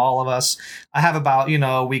kind of all of us. I have about,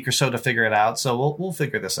 a week or so to figure it out. So we'll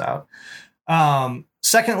figure this out.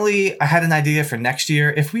 Secondly, I had an idea for next year.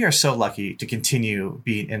 If we are so lucky to continue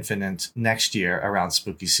being infinite next year around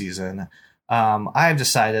spooky season, I have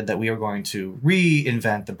decided that we are going to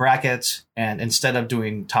reinvent the bracket. And instead of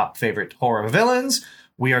doing top favorite horror villains,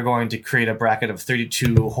 we are going to create a bracket of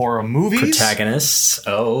 32 horror movies. Protagonists.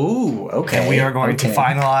 Oh, okay. And we are going to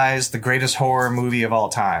finalize the greatest horror movie of all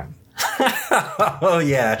time. Oh,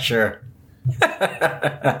 yeah, sure.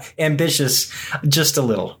 Ambitious, just a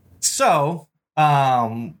little. So,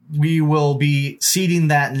 we will be seeding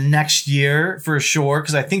that next year for sure,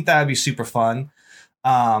 because I think that would be super fun.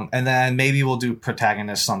 And then maybe we'll do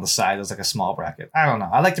protagonists on the side as like a small bracket. I don't know.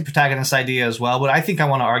 I like the protagonist idea as well, but I think I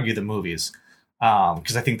want to argue the movies.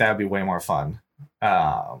 Because I think that would be way more fun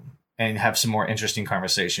and have some more interesting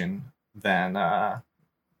conversation than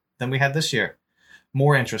we had this year.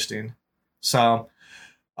 More interesting. So,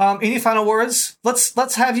 any final words?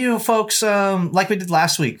 Let's have you folks, like we did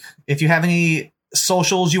last week. If you have any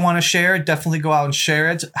socials you want to share, definitely go out and share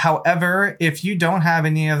it. However, if you don't have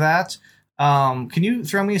any of that, can you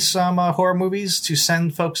throw me some horror movies to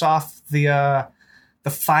send folks off the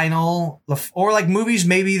final, or like movies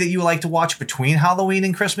maybe that you like to watch between Halloween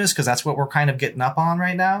and Christmas, because that's what we're kind of getting up on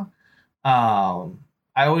right now.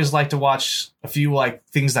 I always like to watch a few like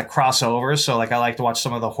things that cross over. So like I like to watch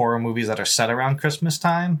some of the horror movies that are set around Christmas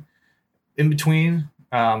time in between.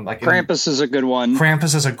 Like Krampus is a good one.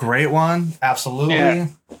 Krampus is a great one. Absolutely. Yeah.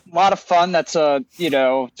 A lot of fun. That's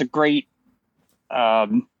it's a great,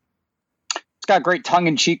 it's got great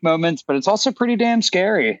tongue-in-cheek moments, but it's also pretty damn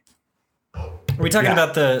scary. Are we talking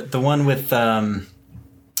about the one with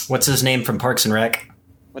what's his name from Parks and Rec?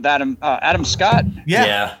 with Adam Scott.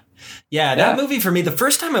 Yeah. Yeah, that movie for me, the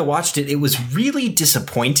first time I watched it, it was really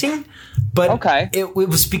disappointing. But it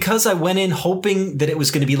was because I went in hoping that it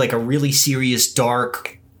was going to be like a really serious,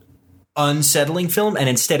 dark, unsettling film, and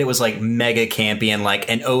instead it was like mega campy and like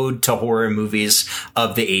an ode to horror movies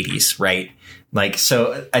of the 80s, right? Like,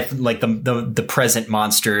 so I like the present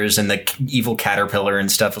monsters and the evil caterpillar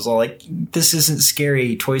and stuff was all like, this isn't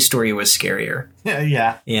scary. Toy Story was scarier.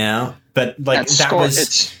 Yeah. But like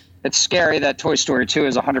it's scary that Toy Story 2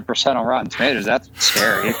 is 100% on Rotten Tomatoes. That's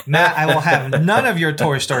scary. Matt, I will have none of your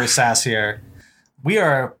Toy Story sass here. We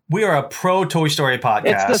are a pro Toy Story podcast.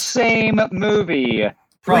 It's the same movie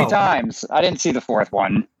 3 times. I didn't see the fourth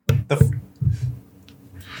one.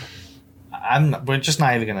 We're just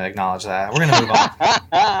not even going to acknowledge that. We're going to move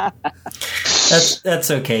on.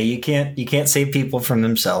 That's okay. You can't save people from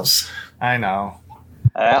themselves. I know.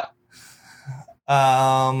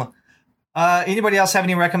 Anybody else have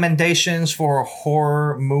any recommendations for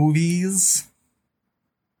horror movies?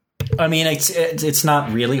 I mean, it's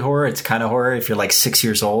not really horror. It's kind of horror if you're like 6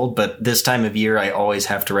 years old. But this time of year, I always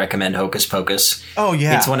have to recommend Hocus Pocus. Oh,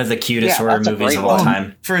 yeah. It's one of the cutest horror movies of all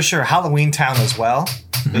time. For sure. Halloween Town as well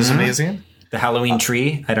is amazing. The Halloween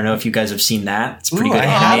Tree. I don't know if you guys have seen that. It's a pretty good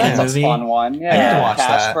animated movie. That's a fun one. Yeah. I need to watch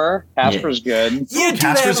Casper. that. Casper's good. Yeah, dude,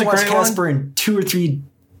 I haven't watched Casper in 2 or 3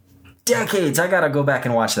 decades. I gotta go back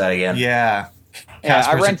and watch that again. Yeah.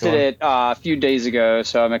 I rented it a few days ago,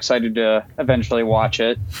 so I'm excited to eventually watch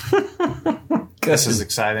it. This is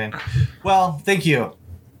exciting. Well, thank you.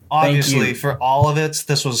 Obviously, for all of it.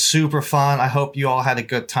 This was super fun. I hope you all had a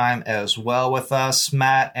good time as well with us.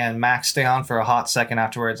 Matt and Max, stay on for a hot second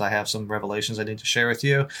afterwards. I have some revelations I need to share with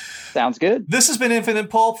you. Sounds good. This has been Infinite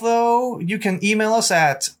Pulp, though. You can email us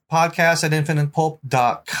at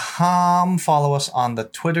podcast@infinitepulp.com. Follow us on the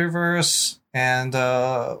Twitterverse. And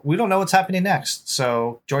we don't know what's happening next.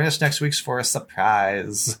 So join us next week for a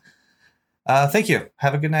surprise. Thank you.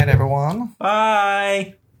 Have a good night, everyone.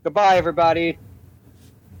 Bye. Goodbye, everybody.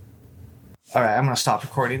 All right, I'm going to stop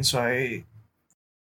recording so I